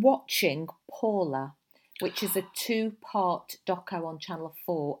 I'm watching Paula, which is a 2-part doco on Channel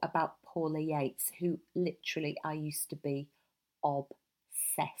 4 about Paula Yates, who literally I used to be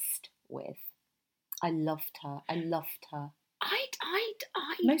obsessed with. I loved her.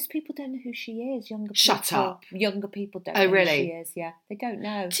 Most people don't know who she is. Shut up. Younger people don't know who she is. Yeah, they don't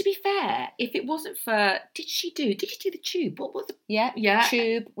know. To be fair, if it wasn't for, did she do the Tube? What was the? Yeah.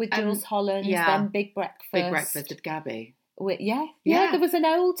 Tube with Jules Holland. Then Big Breakfast. Big Breakfast with Gabby. Yeah. There was an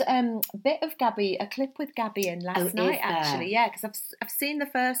old bit of Gabby, a clip with Gabby in last night, actually. Yeah, because I've seen the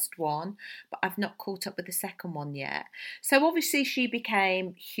first one, but I've not caught up with the second one yet. So obviously she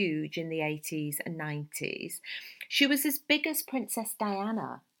became huge in the 80s and 90s. She was as big as Princess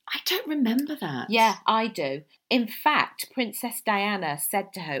Diana. I don't remember that. Yeah, I do. In fact, Princess Diana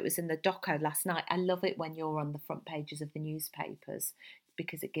said to her, it was in the doco last night, I love it when you're on the front pages of the newspapers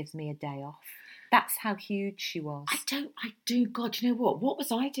because it gives me a day off. That's how huge she was. I do. God, you know what? What was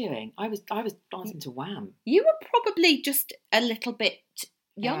I doing? I was dancing to Wham. You were probably just a little bit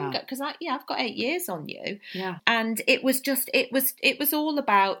younger because I've got 8 years on you. Yeah. And it was all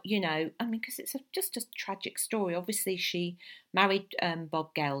about, because it's just a tragic story. Obviously, she married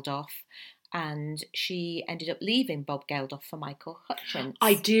Bob Geldof. And she ended up leaving Bob Geldof for Michael Hutchence.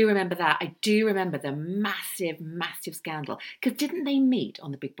 I do remember that. I do remember the massive scandal. Because didn't they meet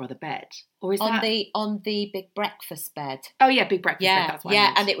on the Big Brother bed? Or is on the Big Breakfast bed? Oh yeah, Big Breakfast bed. That's what I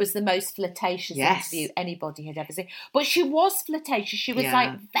meant. And it was the most flirtatious interview anybody had ever seen. But she was flirtatious. She was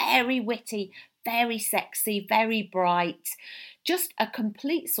like very witty, very sexy, very bright. Just a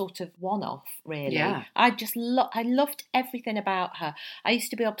complete sort of one-off, really. Yeah. I loved everything about her. I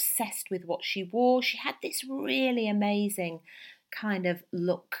used to be obsessed with what she wore. She had this really amazing kind of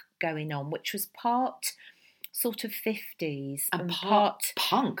look going on, which was part sort of 50s and part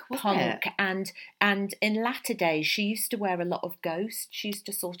punk, and in latter days she used to wear a lot of Ghost. She used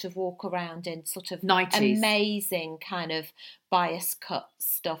to sort of walk around in sort of 90s. Amazing kind of bias cut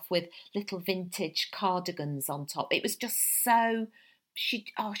stuff with little vintage cardigans on top. It was just so she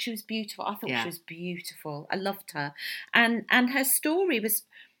was beautiful. I thought Yeah. she was beautiful. I loved her, and her story was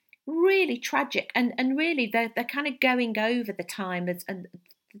really tragic, and really they're kind of going over the time and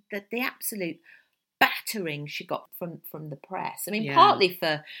the absolute battering she got from the press. I mean, Yeah. partly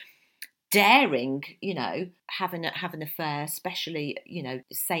for daring, have an affair, especially,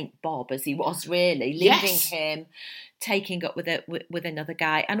 Saint Bob as he was really, leaving Yes. him, taking up with another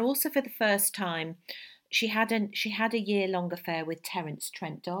guy, and also for the first time. She had a year-long affair with Terence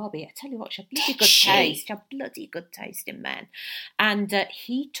Trent D'Arby. I tell you what, she had bloody good taste. She had bloody good taste in men. And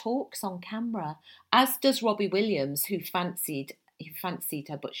he talks on camera, as does Robbie Williams, who fancied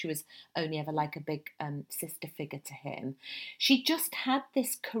her, but she was only ever like a big sister figure to him. She just had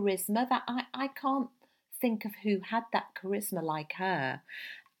this charisma that I can't think of who had that charisma like her.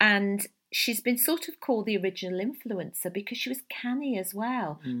 And she's been sort of called the original influencer because she was canny as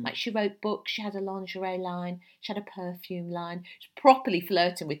well. Like, she wrote books, she had a lingerie line, she had a perfume line. She was properly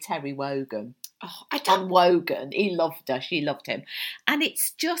flirting with Terry Wogan. On Wogan. He loved her, she loved him. And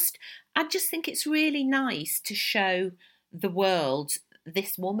it's just, I just think it's really nice to show the world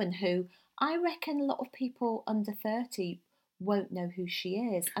this woman who I reckon a lot of people under 30 won't know who she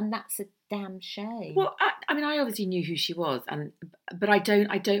is, and that's a damn shame. Well, I mean, I obviously knew who she was, but I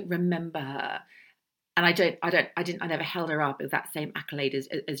don't remember her, and I never held her up with that same accolade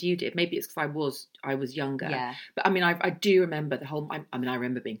as you did. Maybe it's because I was younger. Yeah. But I mean, I do remember the whole. I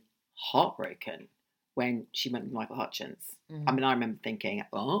remember being heartbroken when she went with Michael Hutchence. I mean, I remember thinking,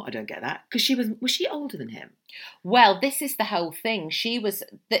 oh, I don't get that. Because was she older than him? Well, this is the whole thing. She was,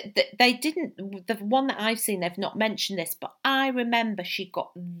 they didn't, the one that I've seen, they've not mentioned this, but I remember she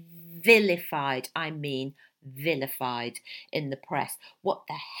got vilified. I mean, vilified in the press. What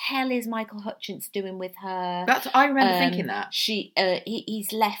the hell is Michael Hutchence doing with her? I remember thinking that.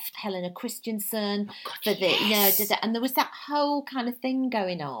 He's left Helena Christensen for the and there was that whole kind of thing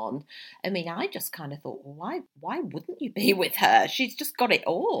going on. I mean, I just kind of thought, well, why wouldn't you be with her? She's just got it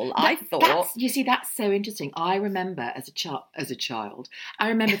all. I thought. You see, that's so interesting. I remember as a child, I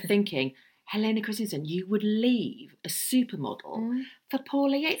remember thinking, Helena Christensen, you would leave a supermodel for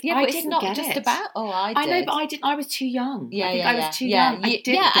Paula Yates. Yeah, but it's not just about. Oh, I did. I know, but I didn't. I was too young. Yeah, I was too young. I didn't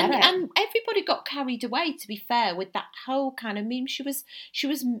get it. And everybody got carried away. To be fair, with that whole kind of meme, she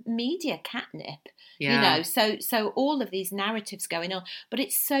was media catnip. Yeah. So all of these narratives going on, but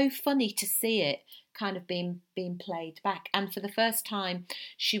it's so funny to see it kind of being played back. And for the first time,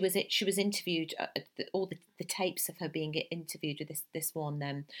 she was interviewed. All the tapes of her being interviewed with this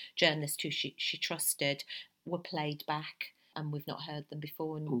one journalist who she trusted were played back, and we've not heard them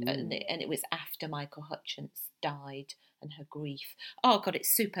before. And it was after Michael Hutchence died and her grief. Oh God,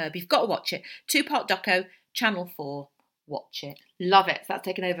 it's superb. You've got to watch it. 2-part doco, Channel 4. Watch it. Love it. So that's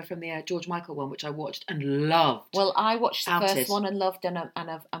taken over from the George Michael one, which I watched and loved. Well, I watched the first one and loved, and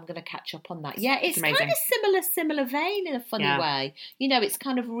I'm going to catch up on that. Yeah, it's kind of similar vein in a funny way. It's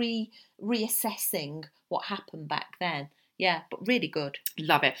kind of reassessing what happened back then. Yeah, but really good.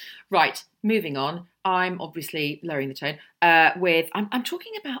 Love it. Right, moving on. I'm obviously lowering the tone with. I'm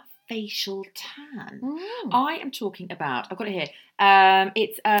talking about facial tan. I am talking about. I've got it here.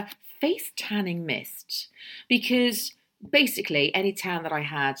 It's a face tanning mist because. Basically, any tan that I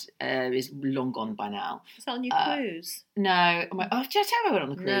had is long gone by now. Was that on your cruise? No. Did I tell you I went on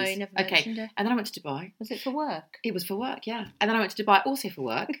the cruise? No, you never mentioned it. And then I went to Dubai. Was it for work? It was for work, yeah. And then I went to Dubai also for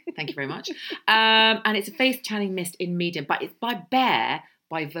work. Thank you very much. And it's a face tanning mist in medium, but it's by Bear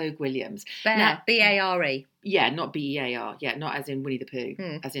by Vogue Williams. Bear, now, Bare. Yeah, not Bear. Yeah, not as in Winnie the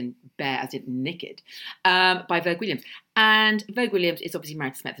Pooh, as in bear, as in naked. By Vogue Williams. And Vogue Williams is obviously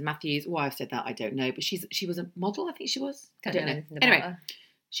married to Samantha Matthews. Why I've said that, I don't know. But she was a model, I think she was. I don't know. Anyway,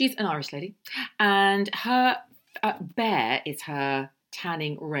 she's an Irish lady. And her Bear is her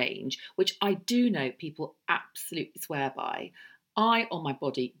tanning range, which I do know people absolutely swear by. I, on my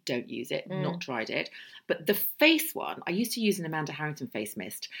body, don't use it, not tried it. But the face one, I used to use an Amanda Harrington face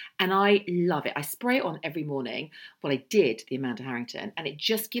mist, and I love it. I spray it on every morning. Well, I did the Amanda Harrington, and it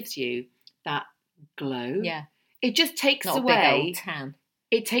just gives you that glow. Yeah. It just takes not away... a big old tan.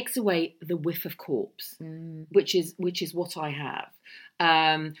 It takes away the whiff of corpse, which is what I have.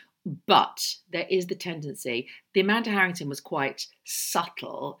 But there is the tendency... The Amanda Harrington was quite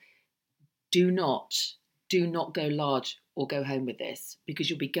subtle. Do not go large or go home with this, because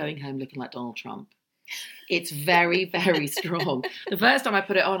you'll be going home looking like Donald Trump. It's very, very strong. The first time I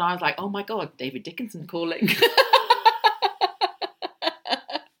put it on, I was like, oh my God, David Dickinson calling.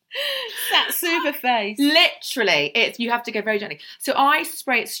 That's super the face. Literally, you have to go very gently. So I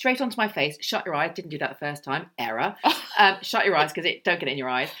spray it straight onto my face. Shut your eyes. Didn't do that the first time. Error. Shut your eyes because don't get it in your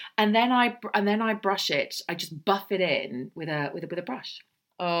eyes. And then I brush it. I just buff it in with a brush.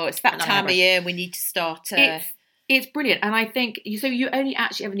 Oh, it's that time of year we need to start. It's brilliant, and I think you only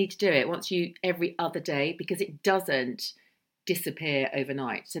actually ever need to do it every other day because it doesn't disappear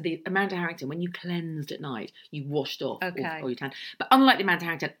overnight. So the Amanda Harrington, when you cleansed at night, you washed off all your tan. But unlike the Amanda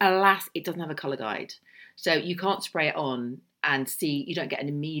Harrington, alas, it doesn't have a colour guide. So you can't spray it on and you don't get an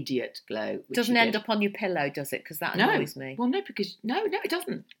immediate glow. It doesn't end up on your pillow, does it? Because that annoys me. Well, no, because it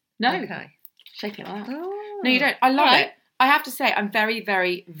doesn't. No. Okay. Shaking it like that. Oh. No, you don't. I love it. I have to say, I'm very,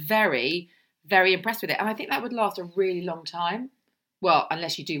 very, very, very impressed with it. And I think that would last a really long time. Well,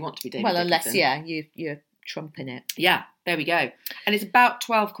 unless you do want to be David Dickinson. Unless, you're trumping it. Yeah, there we go. And it's about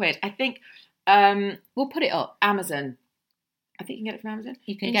 £12. I think we'll put it up. Amazon. I think you can get it from Amazon.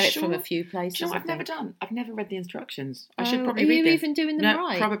 You can get it from a few places. Do you know what I've never done? I've never read the instructions. I should Are probably read you this. even doing them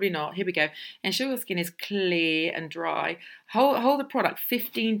right? No, probably not. Here we go. Ensure your skin is clear and dry. Hold the product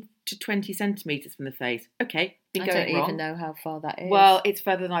 15 to 20 centimetres from the face. Okay, I don't even know how far that is. Well, it's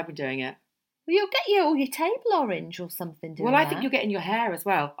further than I've been doing it. Well, you'll get your table orange or something doing I think you'll get in your hair as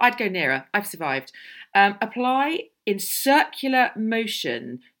well. I'd go nearer. I've survived. Apply in circular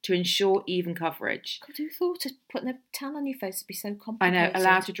motion to ensure even coverage. God, who thought of putting a tan on your face would be so complicated? I know.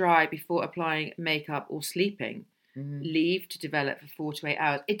 Allow to dry before applying makeup or sleeping. Mm-hmm. Leave to develop for 4 to 8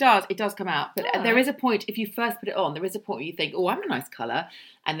 hours. It does come out. But there is a point, if you first put it on, there is a point where you think, oh, I'm a nice colour.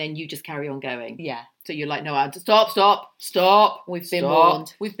 And then you just carry on going. Yeah. So you're like, no, I have to stop. We've been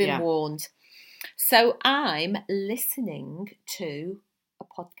warned. We've been warned. So I'm listening to a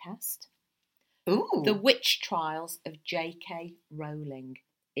podcast. Ooh. The Witch Trials of J.K. Rowling.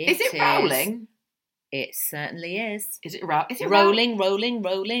 Is it Rowling? It certainly is. Is it Rowling?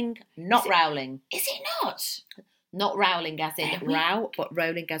 Not Rowling. Is it not? Not Rowling as in row, but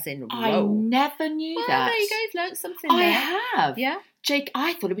Rowling as in row. I never knew that. There you go, you've learnt something I there. have. Yeah.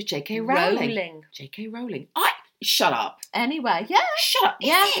 I thought it was J.K. Rowling. J.K. Rowling. Shut up. Anyway, yeah. Shut up.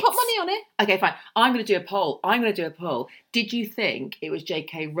 Yeah, put money on it. Okay, fine. I'm going to do a poll. Did you think it was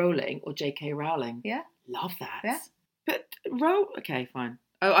J.K. Rowling or J.K. Rowling? Yeah. Love that. Yeah. But okay, fine.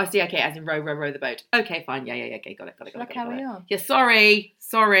 Oh, I see. Okay, as in row the boat. Okay, fine. Yeah. Okay, got it. Shall I carry on? Yeah, sorry.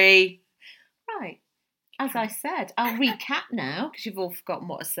 Right. As I said, I'll recap now because you've all forgotten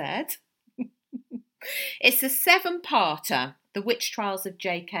what I said. It's a 7-parter, The Witch Trials of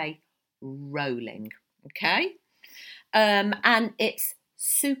J.K. Rowling. Okay? And it's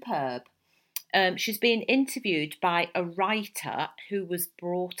superb. She's being interviewed by a writer who was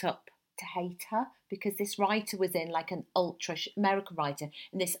brought up to hate her because this writer was in like an American writer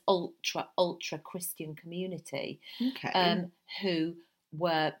in this ultra Christian community. Okay. Who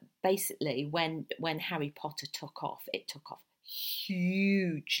were basically when Harry Potter took off, it took off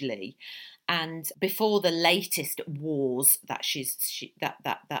hugely, and before the latest wars that she's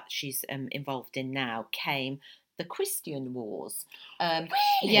involved in now came the Christian wars. Really?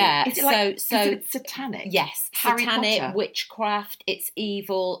 Yeah. Is it satanic? Yes. Harry Satanic, Potter. witchcraft, it's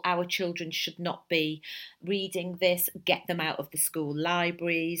evil. Our children should not be reading this. Get them out of the school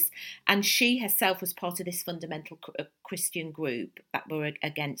libraries. And she herself was part of this fundamental Christian group that were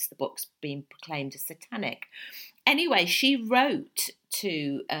against the books being proclaimed as satanic. Anyway, she wrote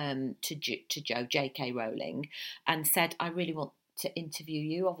to J.K. Rowling and said, I really want to interview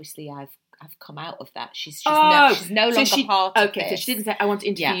you. Obviously, I've come out of that. She's no longer part of this. Okay, so she didn't say, I want to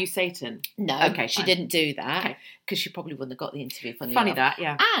interview you, Satan. No, okay, she didn't do that because she probably wouldn't have got the interview. Funny enough. That,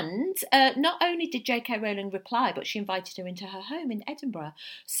 yeah. And not only did J.K. Rowling reply, but she invited her into her home in Edinburgh.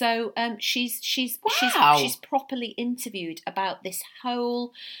 So she's properly interviewed about this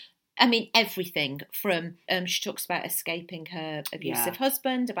whole. I mean, everything from, she talks about escaping her abusive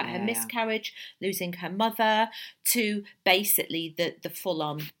husband, about her miscarriage, losing her mother, to basically the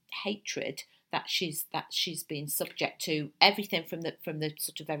full-on hatred that she's been subject to. Everything from the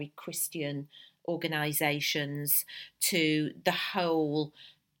sort of very Christian organisations to the whole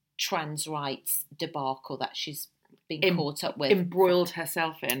trans rights debacle that she's been caught up with. Embroiled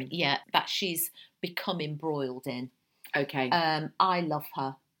herself in. Yeah, that she's become embroiled in. Okay. I love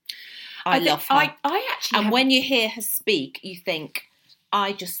her. I love her. I actually. And when you hear her speak,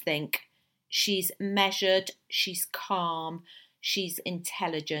 I just think she's measured, she's calm, she's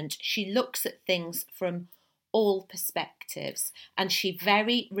intelligent. She looks at things from all perspectives, and she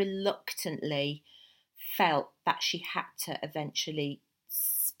very reluctantly felt that she had to eventually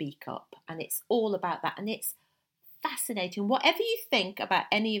speak up. And it's all about that. And it's fascinating. Whatever you think about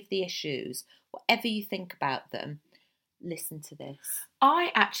any of the issues, whatever you think about them, listen to this?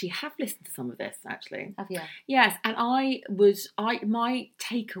 I actually have listened to some of this, actually. Have you? Yes, and my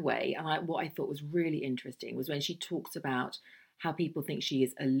takeaway, and what I thought was really interesting, was when she talks about how people think she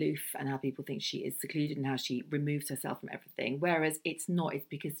is aloof and how people think she is secluded and how she removes herself from everything, whereas it's not. It's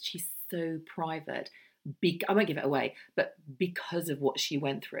because she's so private. I won't give it away, but because of what she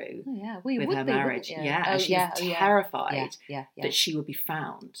went through with her marriage. And she was terrified that she would be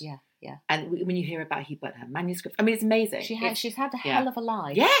found. Yeah. And when you hear about he burnt her manuscript, I mean, it's amazing. She's had a hell of a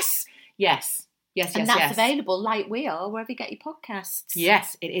life. Yes. And that's available, like we are, wherever you get your podcasts.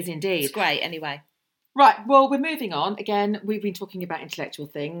 Yes, it is indeed. It's great, anyway. Right, well, we're moving on. Again, we've been talking about intellectual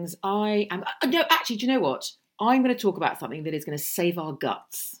things. No, actually, do you know what? I'm going to talk about something that is going to save our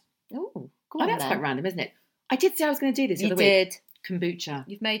guts. Oh, go on. That's quite random, isn't it? I did say I was going to do this the other week. You did. Kombucha.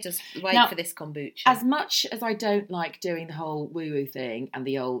 You've made us wait for this kombucha. As much as I don't like doing the whole woo-woo thing and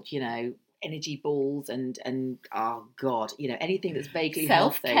the old, energy balls and oh God, anything that's vaguely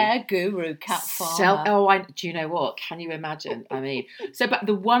self-care healthy. Guru, Cat Farmer. Do you know what? Can you imagine? I mean, but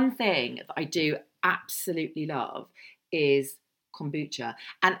the one thing that I do absolutely love is kombucha.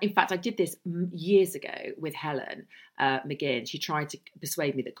 And in fact, I did this years ago with Helen McGinn. She tried to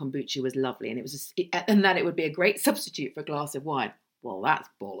persuade me that kombucha was lovely and and that it would be a great substitute for a glass of wine. Well, that's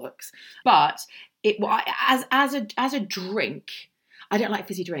bollocks. But as a drink, I don't like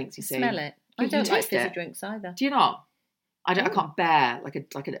fizzy drinks. You see, smell it. I don't like fizzy drinks either. Do you not? I can't bear like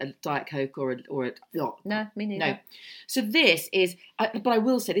a Diet Coke or a. No, me neither. No. So this is, but I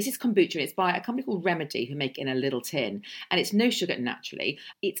will say this is kombucha. It's by a company called Remedy who make it in a little tin, and it's no sugar naturally.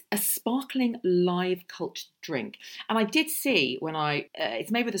 It's a sparkling live cultured drink, and I did see when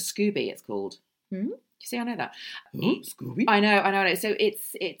it's made with a Scooby. It's called. You see, I know that. Scooby. I know. So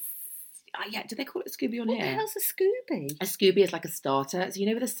it's. Do they call it Scooby on here? What the hell's a Scooby? A Scooby is like a starter. So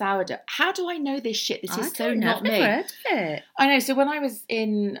with a sourdough. How do I know this shit? This is so not me. I've never heard of it. I know. So when I was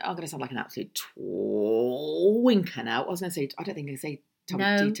I'm going to sound like an absolute twinker now. I was going to say, I don't think I can say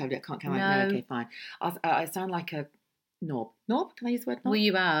detailed yet. Can I? No, okay, fine. I sound like a knob. Knob? Can I use the word knob? Well,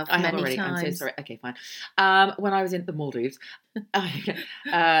 you have. I have already. times. I'm so sorry. Okay, fine. When I was in the Maldives,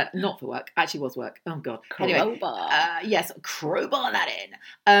 not for work. Actually, was work. Oh God. Crowbar. Anyway, yes, crowbar that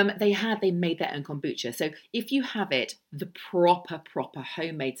in. They made their own kombucha. So if you have it, the proper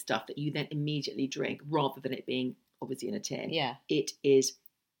homemade stuff that you then immediately drink, rather than it being obviously in a tin, it is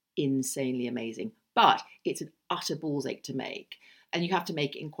insanely amazing. But it's an utter balls ache to make. And you have to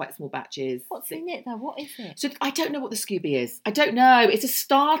make it in quite small batches. What's in it though? What is it? So I don't know what the Scooby is. I don't know. It's a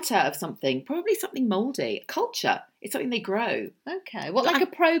starter of something. Probably something mouldy. Culture. It's something they grow. Okay. What, like a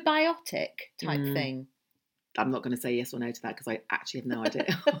probiotic type thing? I'm not going to say yes or no to that because I actually have no idea.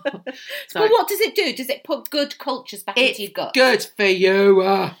 So what does it do? Does it put good cultures back into your gut? Good for you.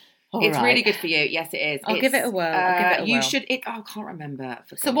 It's right. really good for you. Yes, it is. I'll give it a whirl. You should. I can't remember.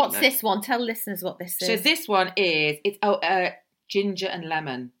 So what's this one? Tell listeners what this is. So this one is ginger and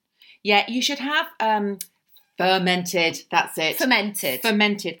lemon. Yeah, you should have fermented. That's it.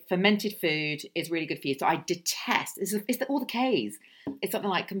 Fermented food is really good for you. So I detest. It's all the K's. It's something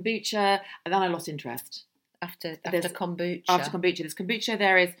like kombucha, and then I lost interest after kombucha. After kombucha, there's kombucha.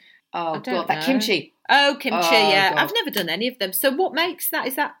 There is. Oh God, that kimchi. Oh, kimchi. Yeah, God. I've never done any of them. So what makes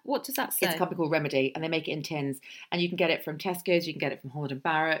that? What does that say? It's a company called Remedy, and they make it in tins. And you can get it from Tesco's. You can get it from Holland &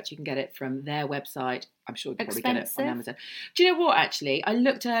 Barrett. You can get it from their website. I'm sure you can probably get it on Amazon. Do you know what? Actually, I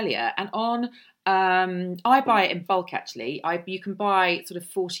looked earlier, and on I buy it in bulk. Actually, you can buy sort of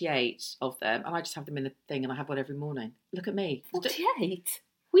 48 of them, and I just have them in the thing, and I have one every morning. Look at me. 48.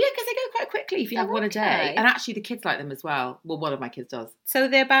 Well, yeah, because they go quite quickly if you have one a day. And actually, the kids like them as well. Well, one of my kids does. So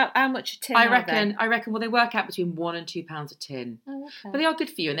they're about how much a tin? I reckon. Well, they work out between £1 and £2 a tin. Oh, okay. But they are good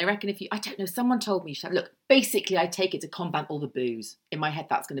for you. And they reckon I don't know. Someone told me. Look, basically, I take it to combat all the booze. In my head,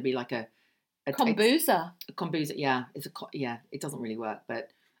 that's going to be like a kombucha. Kombucha, yeah. It doesn't really work,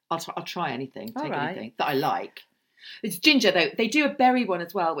 but I'll try anything. Take anything that I like. It's ginger though. They do a berry one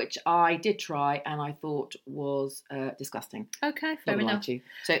as well, which I did try and I thought was disgusting. Okay, fair enough.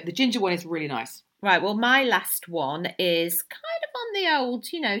 So the ginger one is really nice. Right, well, my last one is kind of on the old,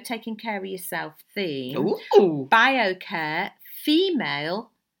 taking care of yourself theme. Ooh. BioCare female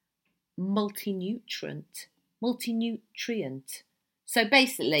multinutrient. So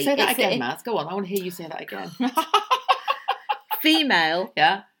basically, say that again, Matt. Go on. I want to hear you say that again. Female.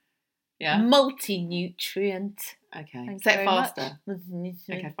 Yeah. Multi-nutrient. Okay. Say it faster.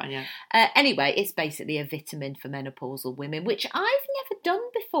 Okay, fine, yeah. Anyway, it's basically a vitamin for menopausal women, which I've never done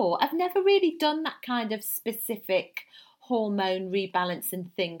before. I've never really done that kind of specific hormone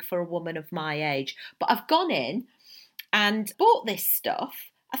rebalancing thing for a woman of my age. But I've gone in and bought this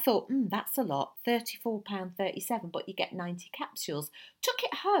stuff I thought, that's a lot, £34.37, but you get 90 capsules. Took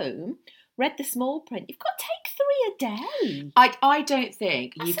it home, read the small print. You've got to take 3 a day. I don't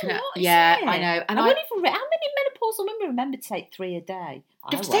think That's you can. a lot, yeah, isn't it? I know. And I wouldn't even. How many menopausal women remember to take 3 a day?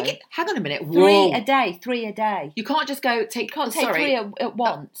 You have to take it. Hang on a minute. 3 a day. 3 a day. You can't just go take. You can't take 3 at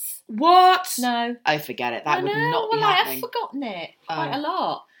once. What? No. Oh, forget it. That would not be happening. I've forgotten it quite a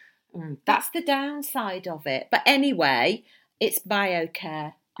lot. That's the downside of it. But anyway, it's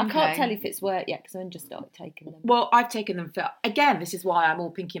BioCare. I can't tell you if it's worked yet because I only just started taking them. Well, I've taken them for, again, this is why I'm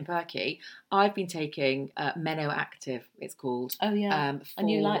all pinky and perky. I've been taking Menoactive, it's called. Oh, yeah. And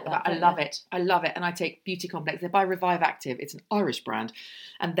you like that, I love it. I love it. And I take Beauty Complex. They're by Revive Active. It's an Irish brand.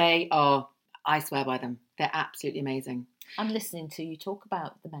 And they are, I swear by them. They're absolutely amazing. I'm listening to you talk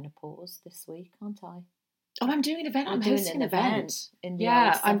about the menopause this week, aren't I? Oh, I'm doing an event. I'm hosting an event in the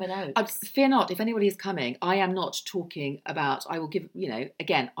old Seven Oaks. Fear not, if anybody is coming, I am not talking about, I will give,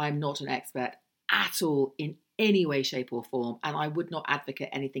 again, I'm not an expert at all in any way, shape or form, and I would not advocate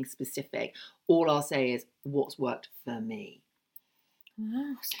anything specific. All I'll say is what's worked for me.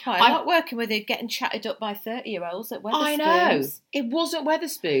 Oh, it's quite a lot working with you, getting chatted up by 30-year-olds at Wetherspoons. I know. It wasn't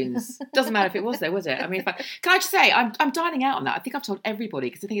Wetherspoons. Doesn't matter if it was though, was it? I mean, can I just say, I'm dining out on that. I think I've told everybody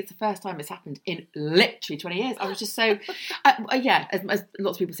because I think it's the first time it's happened in literally 20 years. I was just so, as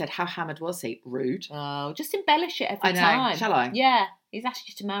lots of people said, how hammered was he? Rude. Oh, just embellish it every time. Shall I? Yeah, he's asked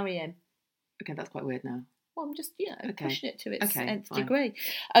you to marry him. Okay, that's quite weird now. Well, I'm just, pushing it to its nth fine. degree.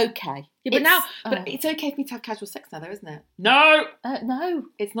 Okay. Yeah, but it's okay for me to have casual sex now, though, isn't it? No! No.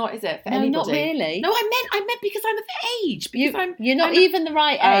 It's not, is it? For no, anybody? Not really. No, I meant because I'm of age. You're not even the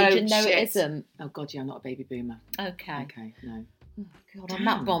right age, and no, shit. it isn't. Oh, God, yeah, I'm not a baby boomer. Okay. Okay, no. Oh, God, on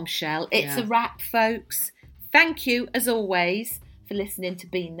that bombshell. It's a wrap, folks. Thank you, as always, for listening to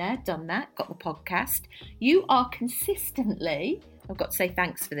Been There, Done That, Got the Podcast. You are consistently, I've got to say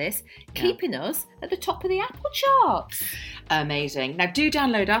thanks for this, keeping us at the top of the Apple charts. Amazing. Now do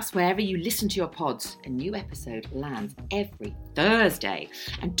download us wherever you listen to your pods. A new episode lands every Thursday.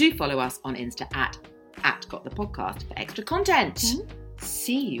 And do follow us on Insta at Got the Podcast for extra content. Mm-hmm.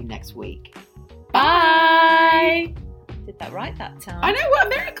 See you next week. Bye. Did that right that time. I know, what a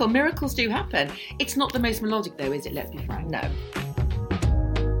miracle. Miracles do happen. It's not the most melodic though, is it? Let's be frank. No.